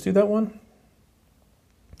 Did I just do that one?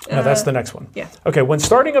 No, that's the next one. Yeah. Okay, when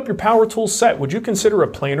starting up your power tool set, would you consider a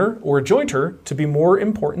planer or a jointer to be more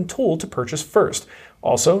important tool to purchase first?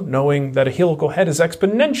 Also, knowing that a helical head is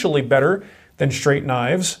exponentially better than straight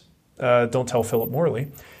knives, don't tell Philip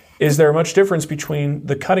Morley, is there much difference between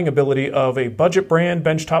the cutting ability of a budget brand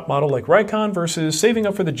benchtop model like Rikon versus saving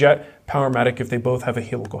up for the Jet Powermatic if they both have a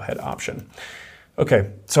helical head option? Okay,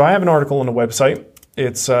 so I have an article on the website.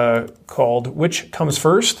 It's called Which Comes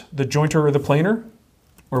First, the Jointer or the Planer?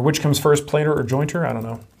 Or which comes first, planer or jointer? I don't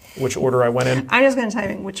know which order I went in. I'm just going to type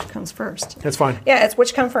in which comes first. That's fine. Yeah, it's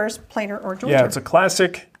which comes first, planer or jointer. Yeah, it's a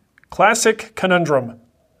classic conundrum.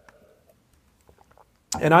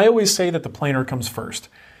 And I always say that the planer comes first.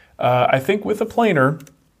 I think with a planer,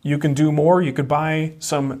 you can do more. You could buy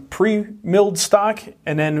some pre-milled stock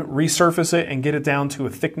and then resurface it and get it down to a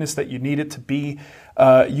thickness that you need it to be.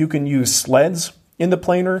 You can use sleds in the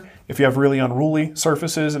planer. If you have really unruly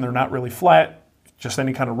surfaces and they're not really flat, just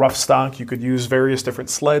any kind of rough stock, you could use various different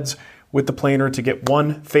sleds with the planer to get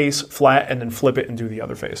one face flat and then flip it and do the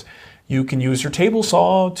other face. You can use your table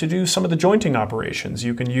saw to do some of the jointing operations.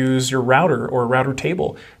 You can use your router or router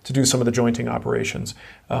table to do some of the jointing operations.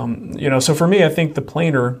 So for me, I think the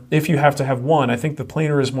planer, if you have to have one, I think the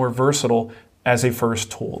planer is more versatile as a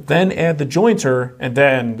first tool. Then add the jointer, and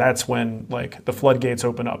then that's when like the floodgates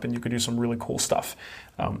open up and you could do some really cool stuff.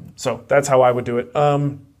 So that's how I would do it.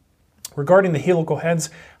 Regarding the helical heads,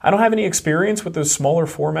 I don't have any experience with those smaller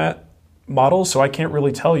format models, so I can't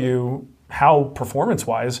really tell you how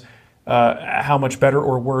performance-wise, how much better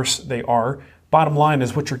or worse they are. Bottom line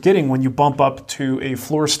is what you're getting when you bump up to a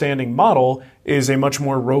floor standing model is a much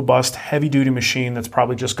more robust, heavy-duty machine that's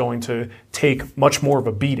probably just going to take much more of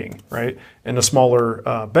a beating, right? And the smaller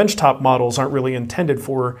benchtop models aren't really intended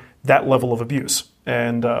for that level of abuse.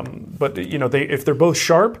 And but if they're both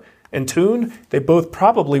sharp and tuned, they both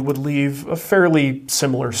probably would leave a fairly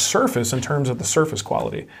similar surface in terms of the surface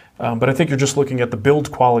quality. But I think you're just looking at the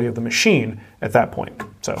build quality of the machine at that point.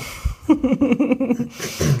 So,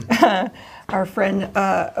 our friend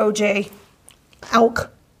OJ Alk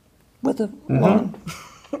with a long.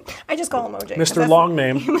 I just call him OJ. Mr. Long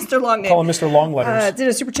Name. Mr. Long Name. Call him Mr. Long Letters. Did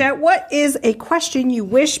a super chat. What is a question you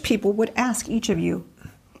wish people would ask each of you?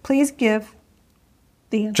 Please give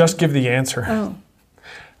the answer. Just give the answer. Oh.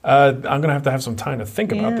 I'm going to have some time to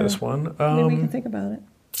think about this one. Maybe we can think about it.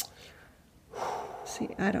 See,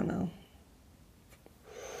 I don't know.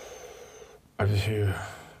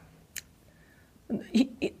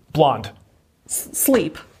 Blonde.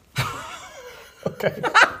 Sleep. Okay.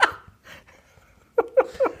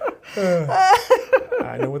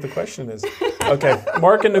 I know what the question is. Okay,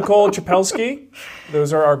 Mark and Nicole Chapelski.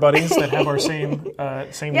 Those are our buddies that have our same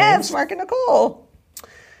names. Yes, Mark and Nicole.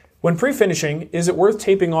 When pre-finishing, is it worth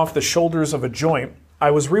taping off the shoulders of a joint?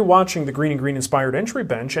 I was rewatching the Green and Green inspired entry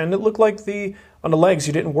bench, and it looked like on the legs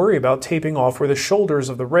you didn't worry about taping off where the shoulders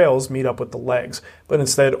of the rails meet up with the legs, but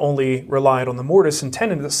instead only relied on the mortise and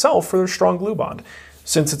tenon itself for their strong glue bond.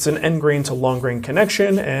 Since it's an end grain to long grain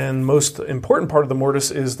connection, and most important part of the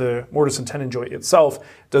mortise is the mortise and tenon joint itself,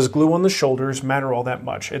 does glue on the shoulders matter all that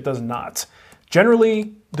much? It does not.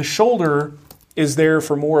 Generally, the shoulder is there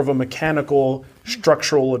for more of a mechanical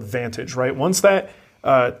structural advantage, right? Once that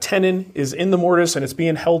tenon is in the mortise and it's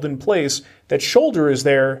being held in place, that shoulder is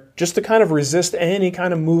there just to kind of resist any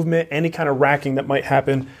kind of movement, any kind of racking that might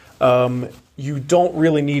happen. You don't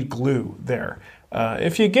really need glue there.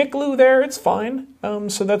 If you get glue there, it's fine.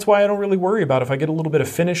 So that's why I don't really worry about it. If I get a little bit of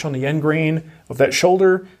finish on the end grain of that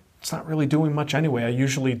shoulder, it's not really doing much anyway. I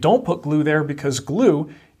usually don't put glue there because glue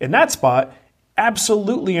in that spot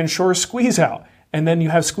absolutely ensures squeeze out. And then you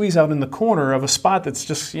have squeeze out in the corner of a spot that's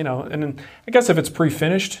just, and then I guess if it's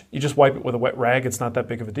pre-finished, you just wipe it with a wet rag. It's not that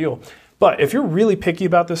big of a deal. But if you're really picky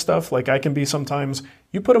about this stuff, like I can be sometimes,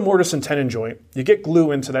 you put a mortise and tenon joint, you get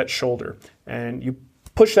glue into that shoulder, and you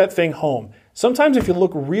push that thing home. Sometimes if you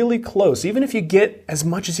look really close, even if you get as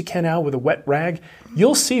much as you can out with a wet rag,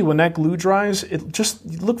 you'll see when that glue dries,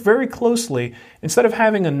 look very closely. Instead of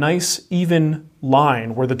having a nice even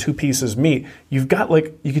line where the two pieces meet, you've got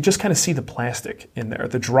you could just kind of see the plastic in there,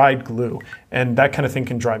 the dried glue, and that kind of thing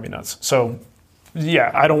can drive me nuts. So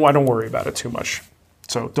yeah, I don't worry about it too much.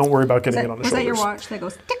 So don't worry about getting it on the shoulders. Was that your watch that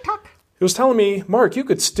goes tick-tock? It was telling me, Mark, you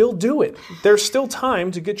could still do it. There's still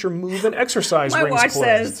time to get your move and exercise My rings watch closed.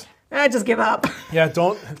 says, I just give up. Yeah,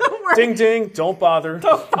 don't worry. ding ding, don't bother.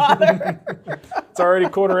 Don't bother. It's already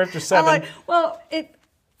 7:15.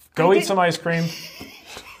 Go eat some ice cream.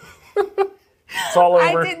 It's all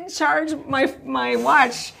over. I didn't charge my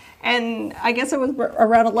watch, and I guess it was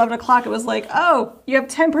around 11 o'clock. It was like, oh, you have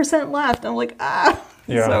 10% left. I'm like, ah.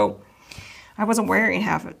 Yeah. So I wasn't wearing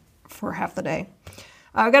it for half the day.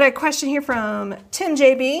 I've got a question here from Tim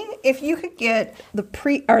JB. If you could get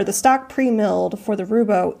the stock pre-milled for the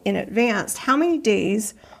Rubo in advance, how many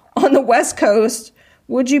days on the West Coast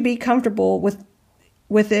would you be comfortable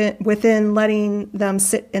within letting them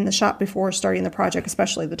sit in the shop before starting the project,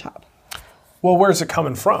 especially the top? Well, where's it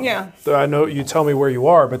coming from? Yeah. I know you tell me where you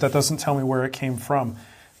are, but that doesn't tell me where it came from.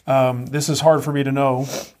 This is hard for me to know,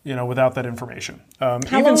 without that information. How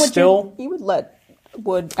long would you would let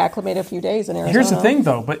wood acclimate a few days in Arizona? Here's the thing,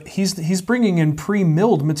 though, but he's bringing in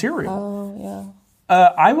pre-milled material. Oh,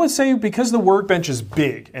 yeah. I would say because the workbench is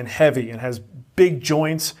big and heavy and has big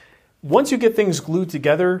joints, once you get things glued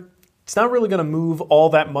together, it's not really going to move all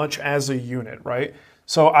that much as a unit, right?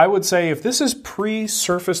 So I would say if this is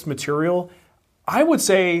pre-surfaced material, I would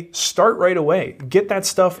say start right away. Get that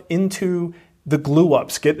stuff into the glue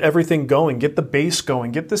ups, get everything going, get the base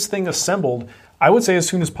going, get this thing assembled. I would say as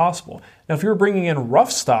soon as possible. Now, if you're bringing in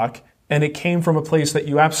rough stock and it came from a place that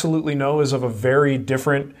you absolutely know is of a very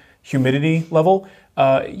different humidity level,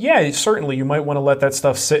 Yeah, certainly you might want to let that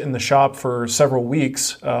stuff sit in the shop for several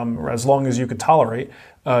weeks, or as long as you could tolerate,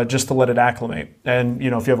 just to let it acclimate. And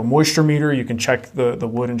if you have a moisture meter, you can check the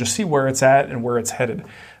wood and just see where it's at and where it's headed.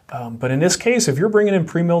 But in this case, if you're bringing in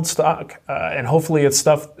pre-milled stock, and hopefully it's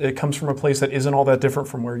stuff that comes from a place that isn't all that different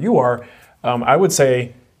from where you are, I would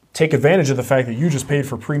say take advantage of the fact that you just paid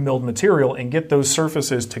for pre-milled material and get those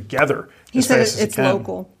surfaces together. He said it's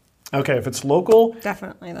local. Okay, if it's local,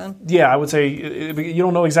 definitely then. Yeah, I would say you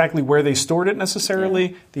don't know exactly where they stored it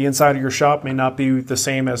necessarily. Yeah. The inside of your shop may not be the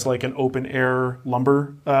same as like an open air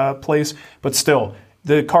lumber place, but still,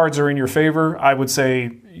 the cards are in your favor. I would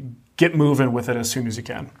say get moving with it as soon as you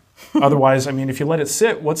can. Otherwise, I mean, if you let it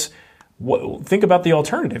sit, think about the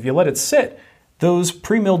alternative. You let it sit, those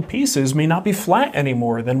pre-milled pieces may not be flat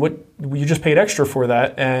anymore than what you just paid extra for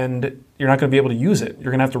that, and you're not going to be able to use it.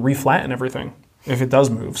 You're going to have to reflatten everything if it does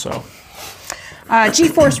move. So,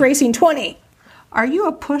 G-Force Racing 20. Are you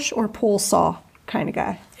a push or pull saw kind of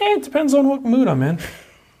guy? Yeah, it depends on what mood I'm in.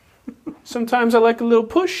 Sometimes I like a little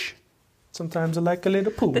push. Sometimes I like a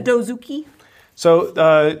little pull. The Dozuki. So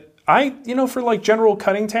for like general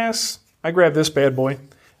cutting tasks, I grab this bad boy.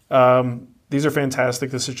 These are fantastic.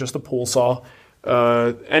 This is just a pull saw.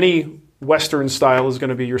 Any Western style is going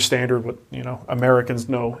to be your standard, what Americans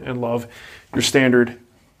know and love, your standard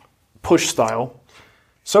push style.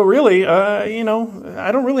 So really, I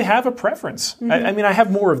don't really have a preference. Mm-hmm. I mean, I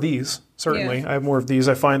have more of these, certainly. Yeah. I have more of these.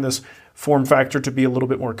 I find this form factor to be a little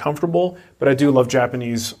bit more comfortable, but I do love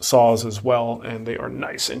Japanese saws as well, and they are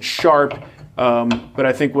nice and sharp. But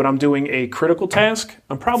I think when I'm doing a critical task,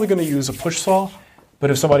 I'm probably going to use a push saw, but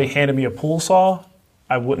if somebody handed me a pull saw,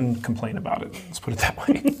 I wouldn't complain about it. Let's put it that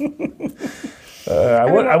way.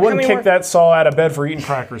 I wouldn't kick that saw out of bed for eating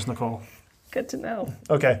crackers, Nicole. Good to know.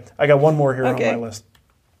 Okay, I got one more here on my list.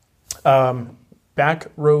 Back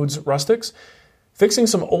Roads Rustics. Fixing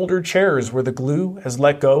some older chairs where the glue has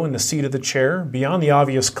let go in the seat of the chair, beyond the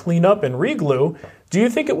obvious cleanup and re-glue, do you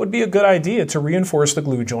think it would be a good idea to reinforce the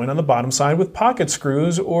glue joint on the bottom side with pocket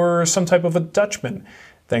screws or some type of a Dutchman?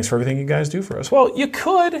 Thanks for everything you guys do for us. Well, you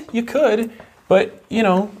could, but,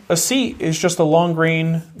 a seat is just a long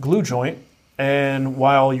grain glue joint, and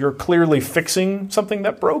while you're clearly fixing something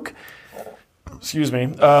that broke, excuse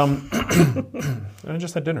me, I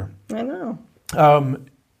just had dinner. I know.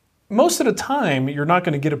 Most of the time, you're not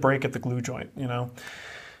going to get a break at the glue joint,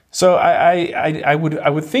 So I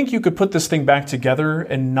would think you could put this thing back together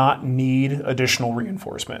and not need additional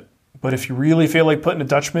reinforcement. But if you really feel like putting a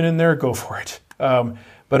Dutchman in there, go for it.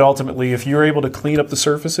 But ultimately, if you're able to clean up the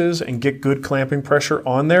surfaces and get good clamping pressure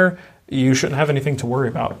on there, you shouldn't have anything to worry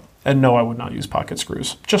about. And no, I would not use pocket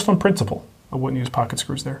screws. Just on principle, I wouldn't use pocket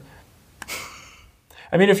screws there.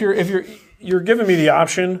 I mean, if you're giving me the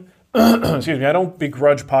option. Excuse me, I don't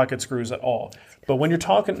begrudge pocket screws at all. But when you're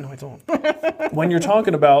talking, no, I don't. When you're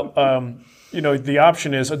talking about, the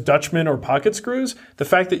option is a Dutchman or pocket screws, the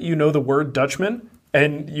fact that you know the word Dutchman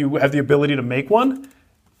and you have the ability to make one,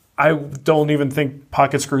 I don't even think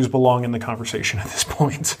pocket screws belong in the conversation at this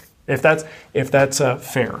point. If that's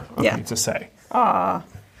fair of me to say. All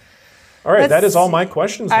right, that is all my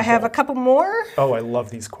questions. I have a couple more. Oh, I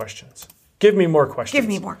love these questions. Give me more questions. Give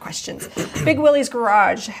me more questions. Big Willie's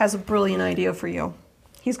Garage has a brilliant idea for you.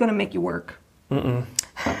 He's going to make you work.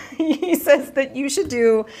 He says that you should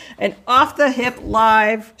do an off-the-hip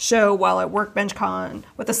live show while at Workbench Con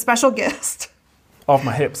with a special guest. Off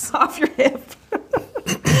my hips. Off your hip.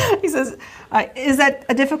 He says, is that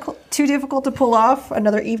too difficult to pull off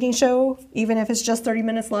another evening show, even if it's just 30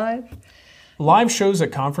 minutes live? Live shows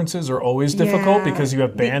at conferences are always difficult because you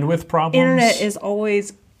have bandwidth problems. Internet is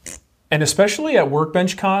always... And especially at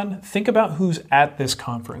Workbench Con, think about who's at this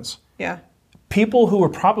conference. Yeah. People who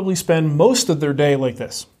would probably spend most of their day like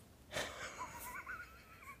this.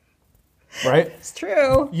 Right? It's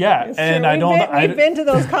true. Yeah. It's and true. We've been to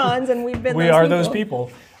those cons and we've been we are those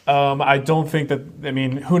people. I don't think that,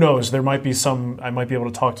 who knows? There might be I might be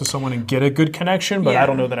able to talk to someone and get a good connection, but I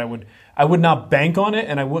don't know that I would not bank on it,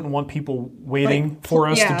 and I wouldn't want people waiting for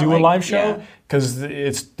us to do a live show because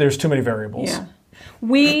there's too many variables. Yeah.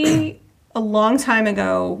 We, a long time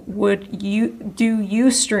ago, would do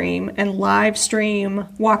Ustream and live stream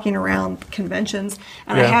walking around conventions,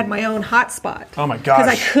 and I had my own hotspot. Oh my gosh.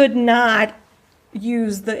 Because I could not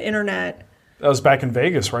use the internet. That was back in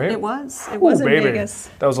Vegas, right? It was. It was in Vegas.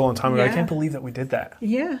 That was a long time ago. I can't believe that we did that.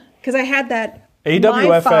 Yeah, because I had that AWFS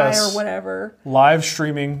Wi-Fi or whatever. Live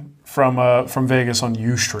streaming from Vegas on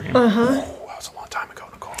Ustream. Uh-huh. Oh, that was a long time ago,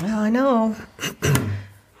 Nicole. Oh, I know.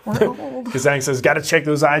 We're old. Because Zach says, got to check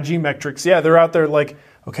those IG metrics. Yeah, they're out there like,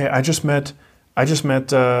 okay, I just met,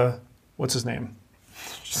 what's his name?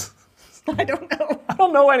 I don't know.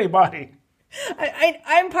 don't know anybody.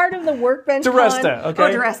 I'm part of the workbench. DeResta, okay? Oh,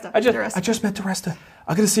 DeResta. I just met DeResta.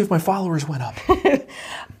 I got to see if my followers went up.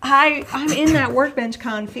 I'm in that Workbench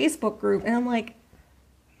Con Facebook group, and I'm like,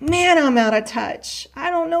 man, I'm out of touch. I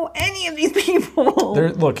don't know any of these people.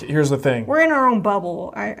 Look, here's the thing. We're in our own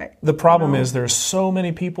bubble. The problem is there's so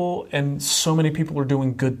many people, and so many people are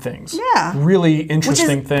doing good things. Yeah. Really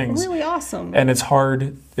interesting things. Really awesome. And it's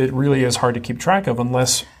hard. It really is hard to keep track of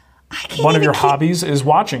unless one of your hobbies is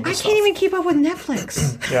watching this stuff. I can't even keep up with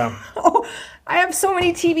Netflix. Yeah. Oh, I have so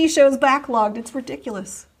many TV shows backlogged. It's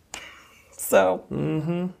ridiculous. So.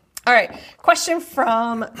 Mm-hmm. All right. Question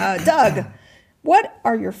from Doug. What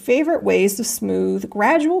are your favorite ways to smooth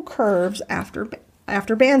gradual curves after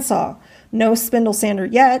bandsaw? No spindle sander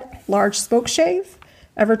yet. Large spoke shave.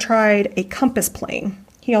 Ever tried a compass plane?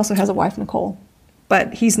 He also has a wife, Nicole,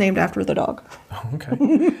 but he's named after the dog.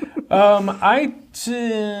 Okay. I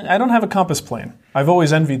don't have a compass plane. I've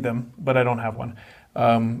always envied them, but I don't have one.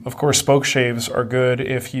 Of course, spoke shaves are good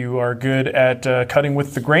if you are good at cutting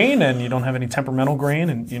with the grain and you don't have any temperamental grain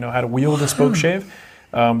and you know how to wield a spoke shave.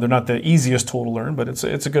 They're not the easiest tool to learn, but it's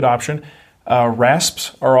a good option.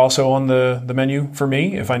 Rasps are also on the menu for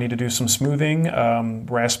me if I need to do some smoothing.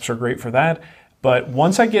 Rasps are great for that. But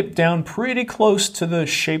once I get down pretty close to the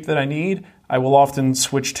shape that I need, I will often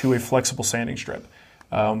switch to a flexible sanding strip.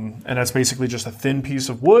 And that's basically just a thin piece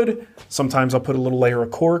of wood. Sometimes I'll put a little layer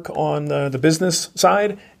of cork on the business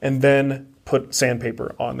side and then put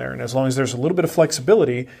sandpaper on there. And as long as there's a little bit of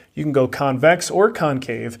flexibility, you can go convex or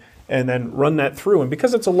concave and then run that through. And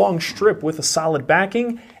because it's a long strip with a solid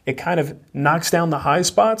backing, it kind of knocks down the high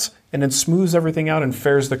spots and then smooths everything out and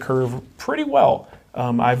fares the curve pretty well.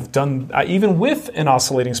 I've done, even with an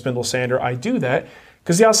oscillating spindle sander, I do that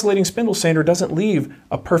because the oscillating spindle sander doesn't leave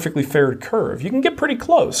a perfectly faired curve. You can get pretty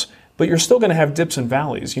close, but you're still going to have dips and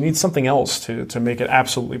valleys. You need something else to make it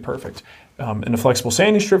absolutely perfect. And a flexible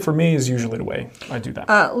sanding strip for me is usually the way I do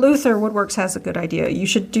that. Luther Woodworks has a good idea. You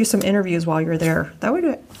should do some interviews while you're there. That would,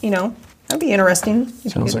 that'd be interesting.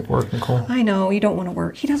 Sounds like work, Nicole. I know, you don't want to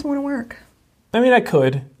work. He doesn't want to work. I mean, I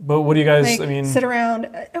could, but what do you guys, sit around.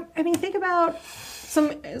 Think about some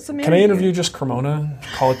interviews. Can I interview just Cremona?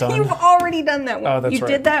 Call it done? You've already done that. Oh, that's you right.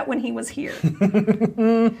 did that when he was here.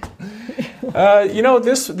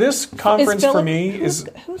 This conference for me is...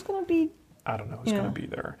 Who's going to be... I don't know who's going to be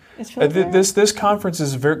there. Is Philip there? This conference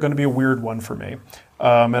is going to be a weird one for me.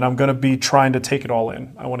 And I'm going to be trying to take it all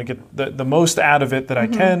in. I want to get the most out of it that I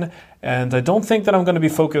can. And I don't think that I'm going to be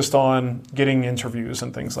focused on getting interviews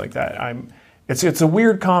and things like that. It's a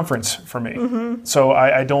weird conference for me. So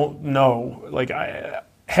I don't know.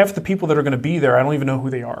 Half the people that are going to be there, I don't even know who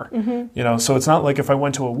they are. So it's not like if I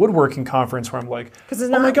went to a woodworking conference where I'm like, because it's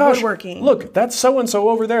not my gosh, woodworking. Look, that's so-and-so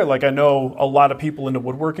over there. Like I know a lot of people in the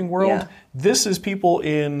woodworking world. Yeah. This is people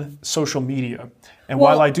in social media. And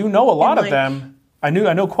while I do know a lot of them, I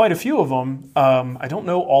know quite a few of them. I don't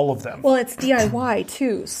know all of them. Well, it's DIY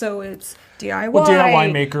too. So it's DIY. Well,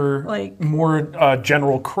 DIY maker, more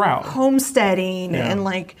general crowd. Homesteading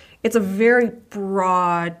and it's a very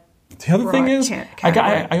broad. The other thing is,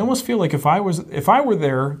 I almost feel like if I were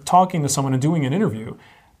there talking to someone and doing an interview,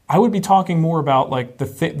 I would be talking more about the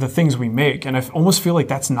things we make, and I almost feel like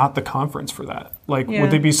that's not the conference for that. Would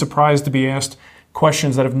they be surprised to be asked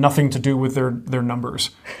questions that have nothing to do with their numbers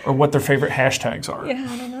or what their favorite hashtags are? Yeah,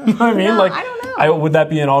 I don't know. You know what I mean? I don't know. Would that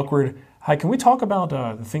be an awkward? Hi, can we talk about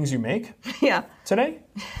the things you make? Yeah. Today?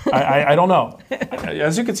 I don't know.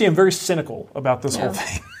 As you can see, I'm very cynical about this whole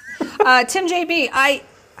thing. Tim JB,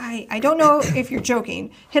 I don't know if you're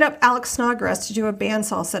joking. Hit up Alex Snodgrass to do a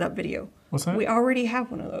bandsaw setup video. What's that? We already have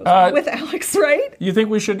one of those with Alex, right? You think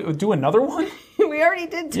we should do another one? We already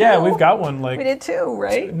did two. Yeah, we've got one. We did two,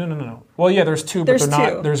 right? No. Well, yeah, there's two, but they're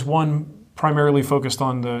not. There's one primarily focused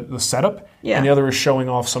on the setup, and the other is showing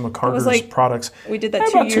off some of Carter's products. We did that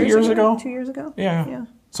about 2 years ago. 2 years ago? Yeah.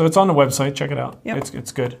 So it's on the website. Check it out. Yep.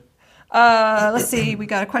 It's good. Let's see. We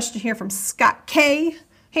got a question here from Scott K.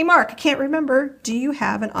 Hey, Mark, I can't remember. Do you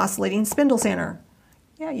have an oscillating spindle sander?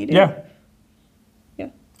 Yeah, you do. Yeah. Yeah.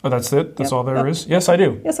 Oh, that's it? That's all there is? Yes, I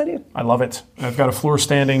do. Yes, I do. I love it. I've got a floor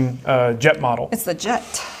standing jet model. It's the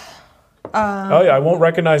jet. Oh, yeah. I won't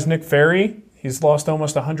recognize Nick Ferry. He's lost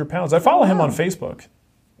almost 100 pounds. I follow him on Facebook.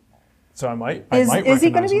 So I might Is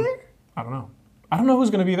he going to be there? I don't know. I don't know who's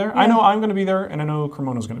going to be there. Yeah. I know I'm going to be there, and I know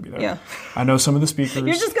Cremona's going to be there. Yeah. I know some of the speakers.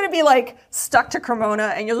 You're just going to be stuck to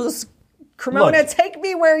Cremona, and you'll just... Cremona, take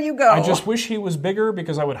me where you go. I just wish he was bigger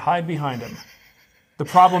because I would hide behind him. The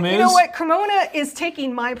problem is... You know what? Cremona is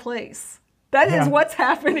taking my place. That is what's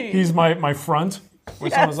happening. He's my front. Where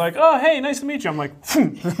someone's like, oh, hey, nice to meet you. I'm like,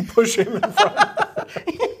 push him in front.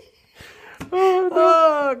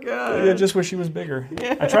 Oh, God. I just wish he was bigger.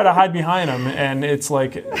 Yeah. I try to hide behind him, and it's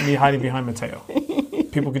like me hiding behind Mateo.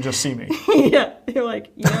 People can just see me. Yeah, you're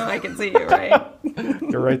like, I can see you, right?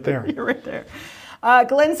 You're right there. You're right there.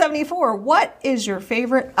 Glenn74, what is your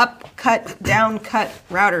favorite upcut, downcut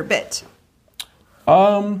router bit?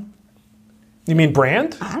 You mean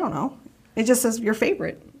brand? I don't know. It just says your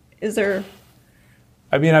favorite. Is there...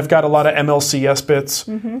 I mean, I've got a lot of MLCS bits.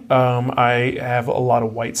 Mm-hmm. I have a lot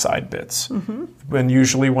of white side bits. Mm-hmm. And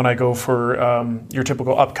usually when I go for your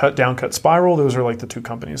typical upcut, downcut spiral, those are like the two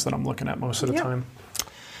companies that I'm looking at most of the time.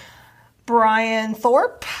 Brian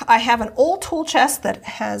Thorpe, I have an old tool chest that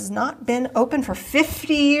has not been open for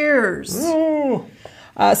 50 years. Ooh.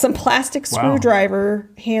 Some plastic screwdriver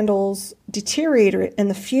handles deteriorated and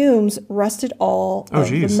the fumes rusted all of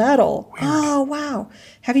the metal. Weird. Oh, wow.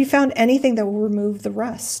 Have you found anything that will remove the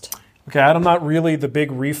rust? Okay, I'm not really the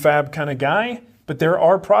big refab kind of guy, but there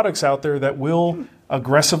are products out there that will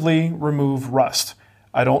aggressively remove rust.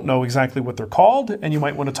 I don't know exactly what they're called, and you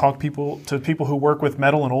might want to talk to people who work with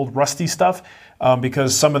metal and old rusty stuff,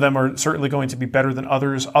 because some of them are certainly going to be better than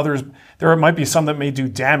others. Others, there might be some that may do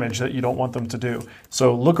damage that you don't want them to do.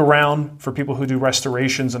 So look around for people who do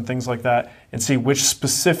restorations and things like that and see which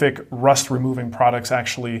specific rust-removing products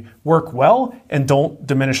actually work well and don't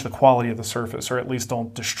diminish the quality of the surface, or at least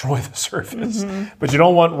don't destroy the surface. Mm-hmm. But you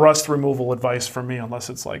don't want rust removal advice from me unless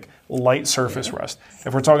it's like light surface rust.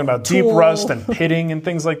 If we're talking about deep rust and pitting and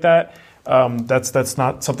things like that, that's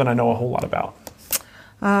not something I know a whole lot about.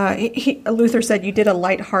 Luther said you did a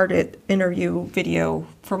lighthearted interview video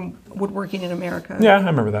from Woodworking in America. Yeah, I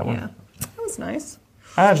remember that one. Yeah, that was nice.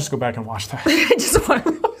 I'll just go back and watch that. Just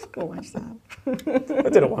go watch that. I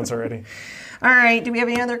did it once already. All right. Do we have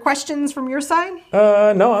any other questions from your side?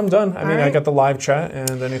 No, I'm done. I mean, right. I got the live chat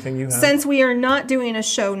and anything you have. Since we are not doing a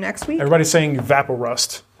show next week. Everybody's saying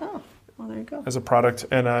Vaporust. Oh, well, there you go. As a product.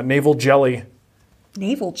 And navel jelly.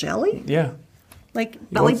 Navel jelly? Yeah. Like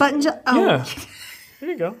belly button jelly? Oh. Yeah. There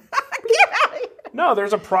you go. Get out of here. No,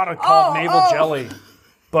 there's a product called navel jelly.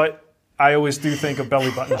 But I always do think of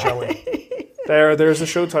belly button jelly. There's the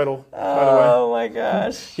show title, by the way. Oh my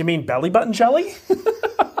gosh. You mean belly button jelly?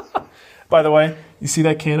 By the way, you see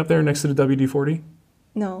that can up there next to the WD-40?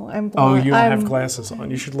 No, I'm blind. Oh, you don't have glasses on.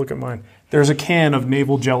 You should look at mine. There's a can of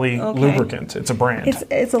navel jelly lubricant. It's a brand.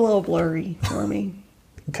 It's a little blurry for me.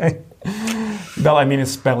 Okay. I mean,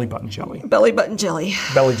 it's belly button jelly. Belly button jelly.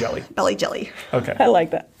 Belly jelly. Belly jelly. Okay. I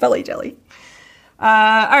like that. Belly jelly.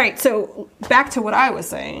 All right, so back to what I was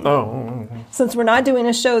saying. Oh. Since we're not doing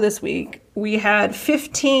a show this week, we had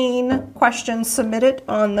 15 questions submitted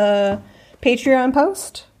on the Patreon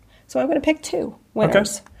post. So I'm going to pick 2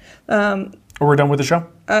 winners. Okay. We're done with the show?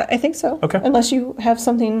 I think so. Okay. Unless you have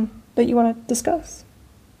something that you want to discuss.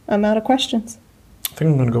 I'm out of questions. I think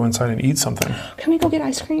I'm going to go inside and eat something. Can we go get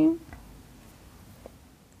ice cream?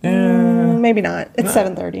 Yeah. Maybe not. It's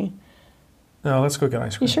 7:30. No, let's go get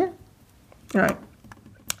ice cream. You sure? All right.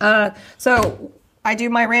 So I do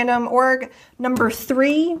my random org. Number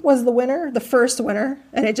 3 was the winner, the first winner,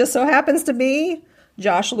 and it just so happens to be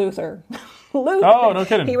Josh Luther. Luther. Oh, no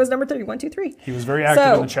kidding. He was number 3. 1, 2, 3. He was very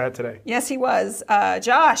active in the chat today. Yes, he was.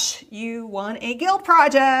 Josh, you won a guild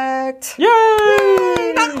project.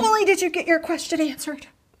 Yay! Not only did you get your question answered,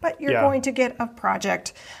 but you're going to get a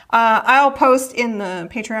project. I'll post in the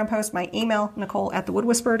Patreon post my email,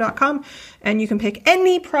 Nicole@thewoodwhisperer.com, and you can pick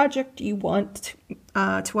any project you want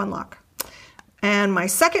to unlock. And my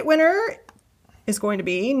second winner is going to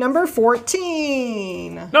be number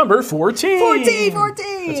 14. Number 14.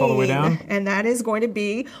 14. That's all the way down. And that is going to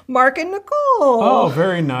be Mark and Nicole. Oh,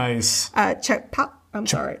 very nice. I'm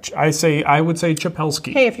sorry. I would say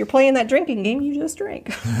Chapelski. Hey, if you're playing that drinking game, you just drank.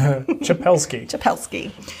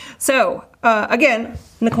 Chapelski. So, again,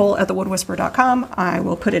 Nicole@thewoodwhisperer.com. I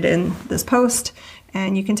will put it in this post,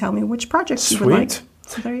 and you can tell me which projects you would like.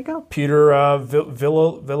 So there you go. Peter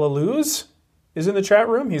Villaluz is in the chat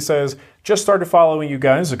room. He says, just started following you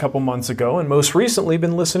guys a couple months ago, and most recently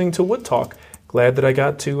been listening to Wood Talk. Glad that I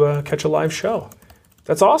got to catch a live show.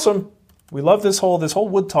 That's awesome. We love this whole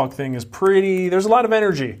Wood Talk thing is pretty, there's a lot of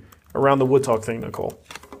energy around the Wood Talk thing, Nicole.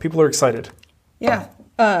 People are excited. Yeah.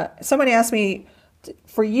 Somebody asked me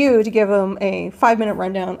for you to give them a 5-minute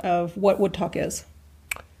rundown of what Wood Talk is.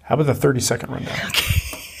 How about the 30-second rundown?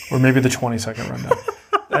 Or maybe the 20-second rundown.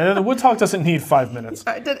 And the Wood Talk doesn't need 5 minutes.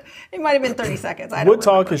 It might have been 30 seconds. Wood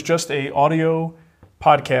Talk is just a audio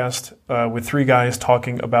podcast with 3 guys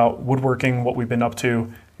talking about woodworking, what we've been up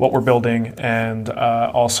to, what we're building, and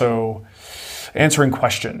also answering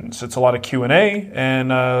questions. It's a lot of Q&A, and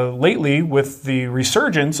lately, with the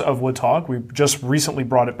resurgence of Wood Talk, we just recently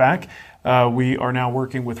brought it back. We are now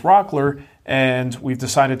working with Rockler and we've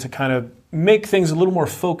decided to kind of make things a little more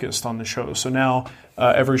focused on the show. So now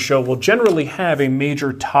every show will generally have a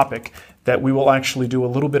major topic that we will actually do a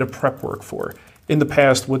little bit of prep work for. In the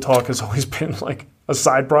past, Wood Talk has always been like a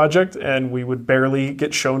side project, and we would barely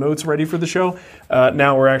get show notes ready for the show.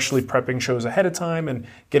 Now we're actually prepping shows ahead of time and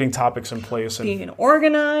getting topics in place and being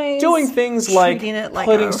organized, doing things like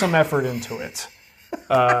putting some effort into it.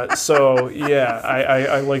 So yeah,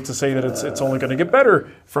 I like to say that it's only going to get better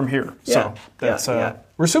from here. So that's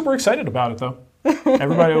we're super excited about it though.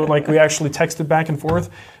 Everybody we actually texted back and forth.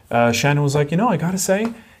 Shannon was like, I gotta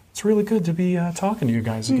say, it's really good to be talking to you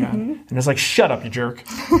guys again. And it's like, shut up, you jerk.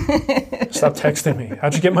 Stop texting me.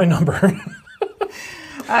 How'd you get my number?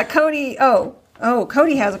 Cody,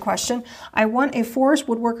 Cody has a question. I want a Forest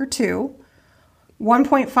Woodworker 2,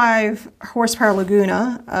 1.5 horsepower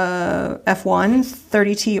Laguna, F1,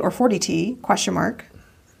 30T or 40T, question mark.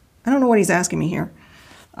 I don't know what he's asking me here.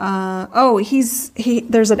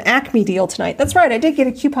 There's an Acme deal tonight. That's right. I did get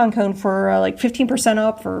a coupon code for like 15%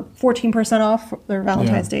 off or 14% off for their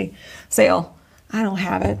Valentine's Day sale. I don't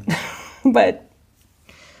have it, but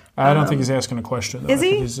I don't think he's asking a question. Though. Is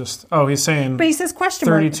he? He's just he's saying. But he says question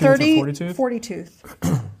mark 30 40 tooth.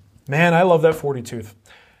 Man, I love that 40 tooth.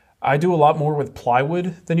 I do a lot more with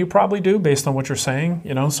plywood than you probably do, based on what you're saying.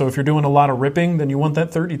 So if you're doing a lot of ripping, then you want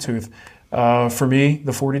that 30 tooth. For me,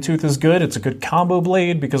 the 40 tooth is good. It's a good combo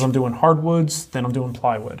blade because I'm doing hardwoods, then I'm doing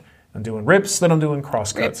plywood. I'm doing rips, then I'm doing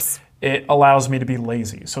crosscuts. It allows me to be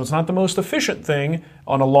lazy. So it's not the most efficient thing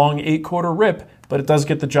on a long 8-quarter rip, but it does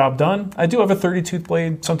get the job done. I do have a 30 tooth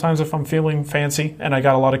blade. Sometimes if I'm feeling fancy and I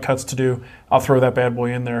got a lot of cuts to do, I'll throw that bad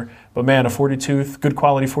boy in there. But man, a 40 tooth, good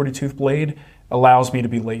quality 40 tooth blade allows me to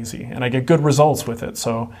be lazy, and I get good results with it.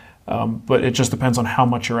 So, but it just depends on how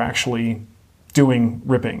much you're actually doing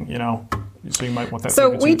ripping, So you might want that. So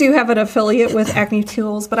we do have an affiliate with Acme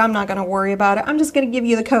Tools, but I'm not going to worry about it. I'm just going to give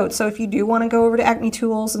you the code. So if you do want to go over to Acme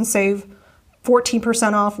Tools and save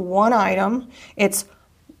 14% off one item, it's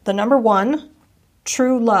the number 1,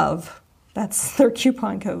 True Love. That's their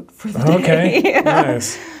coupon code for the day. Okay,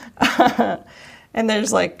 nice. And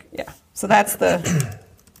there's so that's the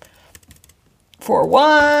for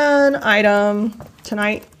one item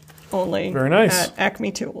tonight only. Very nice. At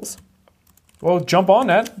Acme Tools. Well, jump on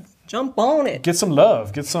that. Jump on it. Get some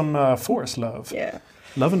love. Get some forest love. Yeah.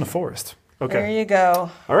 Love in the forest. Okay. There you go.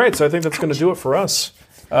 All right, so I think that's going to do it for us.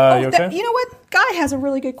 You okay? You know what? Guy has a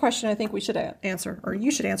really good question I think we should answer, or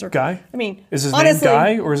you should answer. Guy? I mean, is his honestly, name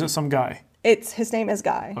Guy, or is it some guy? His name is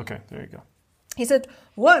Guy. Okay, there you go. He said,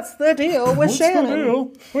 "What's the deal with Shannon? What's the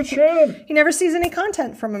deal with Shannon?" He never sees any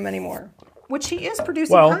content from him anymore. Which he is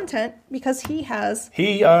producing content because he has.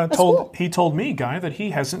 He told me, Guy, that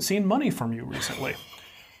he hasn't seen money from you recently.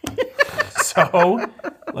 So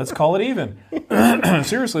let's call it even.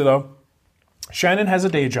 Seriously though, Shannon has a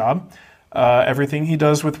day job. Everything he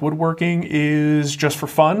does with woodworking is just for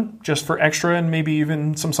fun, just for extra, and maybe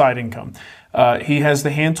even some side income. He has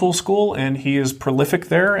the hand tool school, and he is prolific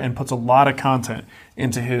there and puts a lot of content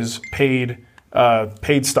into his paid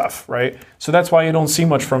stuff, right? So that's why you don't see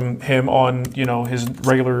much from him on, his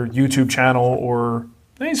regular YouTube channel, or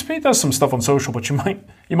he does some stuff on social, but you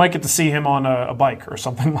might get to see him on a bike or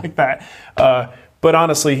something like that. But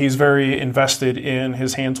honestly, he's very invested in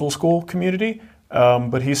his hand tool school community.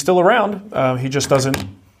 But he's still around. He just doesn't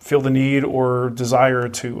feel the need or desire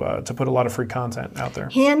to put a lot of free content out there.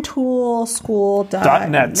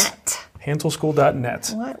 Handtoolschool.net.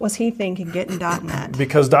 Handtoolschool.net. What was he thinking getting .net?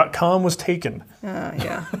 Because .com was taken.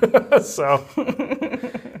 Yeah. So.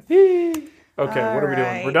 Okay, what are we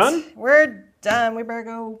doing? We're done? We're done. We better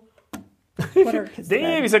go put our kids to bed.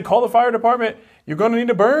 Dave, he said, call the fire department. You're going to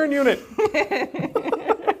need a burn unit.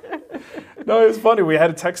 No, it was funny. We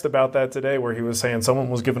had a text about that today where he was saying someone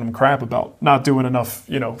was giving him crap about not doing enough,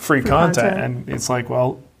 free content. And it's like,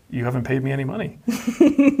 well, you haven't paid me any money.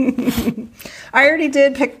 I already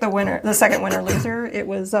did pick the second winner, Luther. It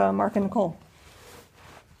was Mark and Nicole.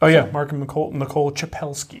 Oh, yeah, Mark and Nicole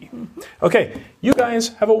Chapelski. Mm-hmm. Okay, you guys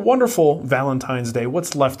have a wonderful Valentine's Day,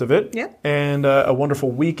 what's left of it, and a wonderful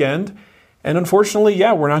weekend. And unfortunately,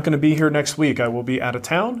 we're not going to be here next week. I will be out of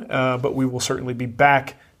town, but we will certainly be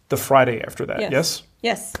back the Friday after that. Yes?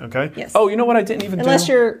 Yes. Okay. Yes. Oh, you know what I didn't even do? Unless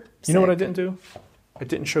you're sick. You know what I didn't do? I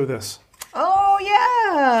didn't show this. Oh,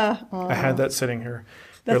 yeah. I had that sitting here.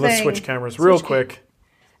 Here, let's switch cameras real quick.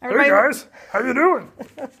 Everybody... Hey, guys. How you doing?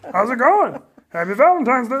 How's it going? Happy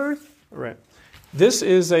Valentine's Day. All right. This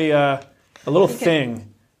is a little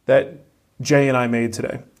thing that Jay and I made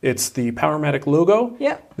today. It's the Powermatic logo.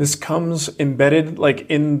 Yep. This comes embedded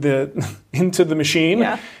in the into the machine.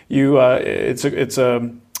 Yeah. It's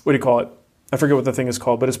a what do you call it? I forget what the thing is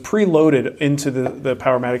called, but it's preloaded into the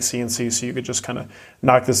Powermatic CNC, so you could just kind of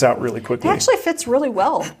knock this out really quickly. It actually fits really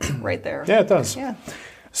well right there. Yeah, it does. Yeah.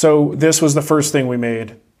 So this was the first thing we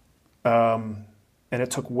made, and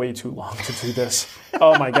it took way too long to do this.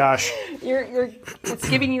 Oh my gosh. It's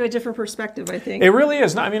giving you a different perspective, I think. It really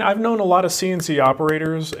is. I mean, I've known a lot of CNC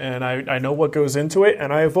operators, and I know what goes into it,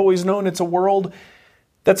 and I've always known it's a world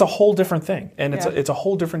that's a whole different thing, and it's a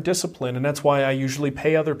whole different discipline, and that's why I usually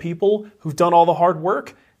pay other people who've done all the hard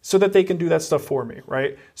work so that they can do that stuff for me,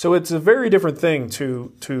 right? So it's a very different thing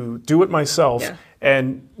to do it myself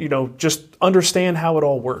and, just understand how it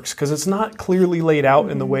all works, because it's not clearly laid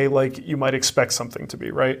out in the way like you might expect something to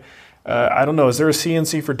be, right? I don't know. Is there a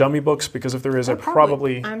CNC for dummy books? Because if there is, I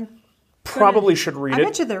probably should read it. I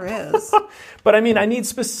bet you there is. But I mean, I need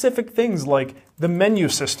specific things like the menu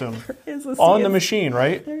system on the machine,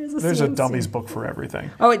 right? There's a dummies book for everything.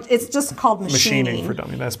 Oh, it's just called machining for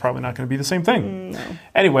dummies. That's probably not going to be the same thing. No.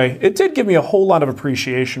 Anyway, it did give me a whole lot of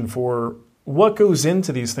appreciation for what goes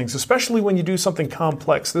into these things, especially when you do something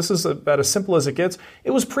complex. This is about as simple as it gets. It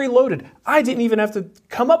was preloaded. I didn't even have to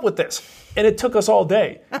come up with this, and it took us all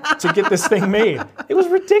day to get this thing made. It was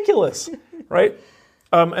ridiculous, right?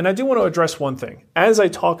 And I do want to address one thing. As I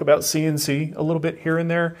talk about CNC a little bit here and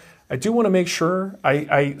there, I do want to make sure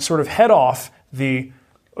I sort of head off the,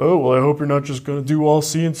 oh, well, I hope you're not just going to do all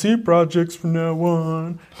CNC projects from now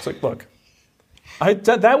on. It's like, look,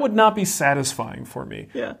 that would not be satisfying for me.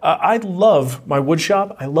 Yeah. I love my wood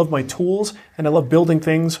shop, I love my tools, and I love building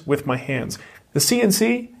things with my hands. The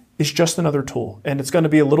CNC is just another tool, and it's going to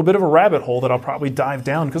be a little bit of a rabbit hole that I'll probably dive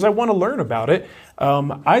down because I want to learn about it.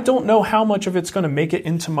 I don't know how much of it's going to make it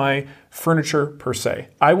into my furniture per se.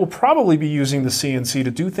 I will probably be using the CNC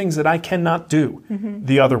to do things that I cannot do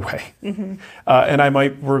the other way. And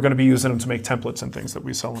we're going to be using them to make templates and things that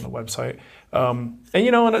we sell on the website. And I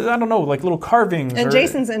don't know, like little carvings. And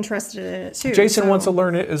Jason's interested in it too. Jason wants to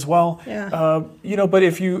learn it as well. Yeah. But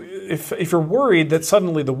if you're worried that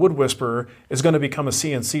suddenly the Wood Whisperer is going to become a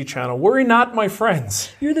CNC channel, worry not, my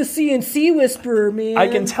friends. You're the CNC whisperer, man. I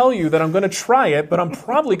can tell you that I'm going to try it, but I'm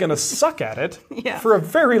probably going to suck at it for a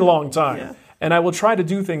very long time. Yeah. And I will try to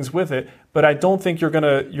do things with it, but I don't think you're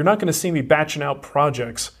not going to see me batching out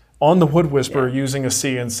projects on the Wood Whisperer using a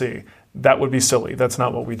CNC. That would be silly. That's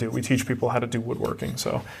not what we do. We teach people how to do woodworking.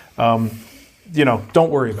 So, don't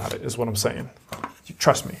worry about it is what I'm saying.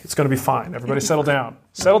 Trust me, it's going to be fine. Everybody settle down.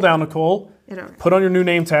 Settle down, Nicole. Put on your new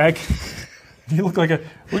name tag. You look like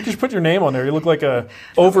we just put your name on there. You look like a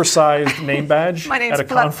oversized name badge at a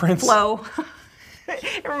conference. Flo.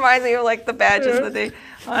 It reminds me of like the badges that they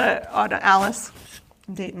on Alice.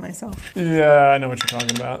 I'm dating myself. Yeah, I know what you're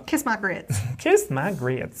talking about. Kiss my grits. Kiss my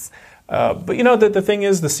grits. But the thing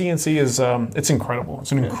is, the CNC is it's incredible.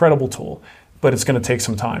 It's an incredible tool, but it's going to take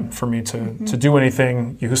some time for me to do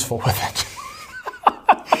anything useful with it.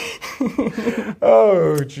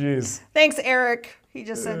 Oh, jeez. Thanks, Eric. He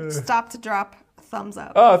just said stop to drop a thumbs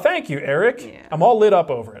up. Oh, thank you, Eric. Yeah. I'm all lit up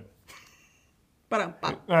over it.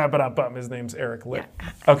 Ba-dum-bum. His name's Eric Lit.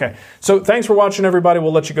 Yeah. Okay, so thanks for watching, everybody.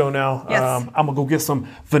 We'll let you go now. Yes. I'm going to go get some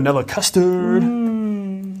vanilla custard.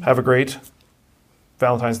 Have a great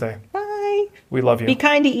Valentine's Day. Bye. We love you. Be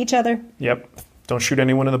kind to each other. Yep. Don't shoot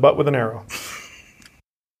anyone in the butt with an arrow.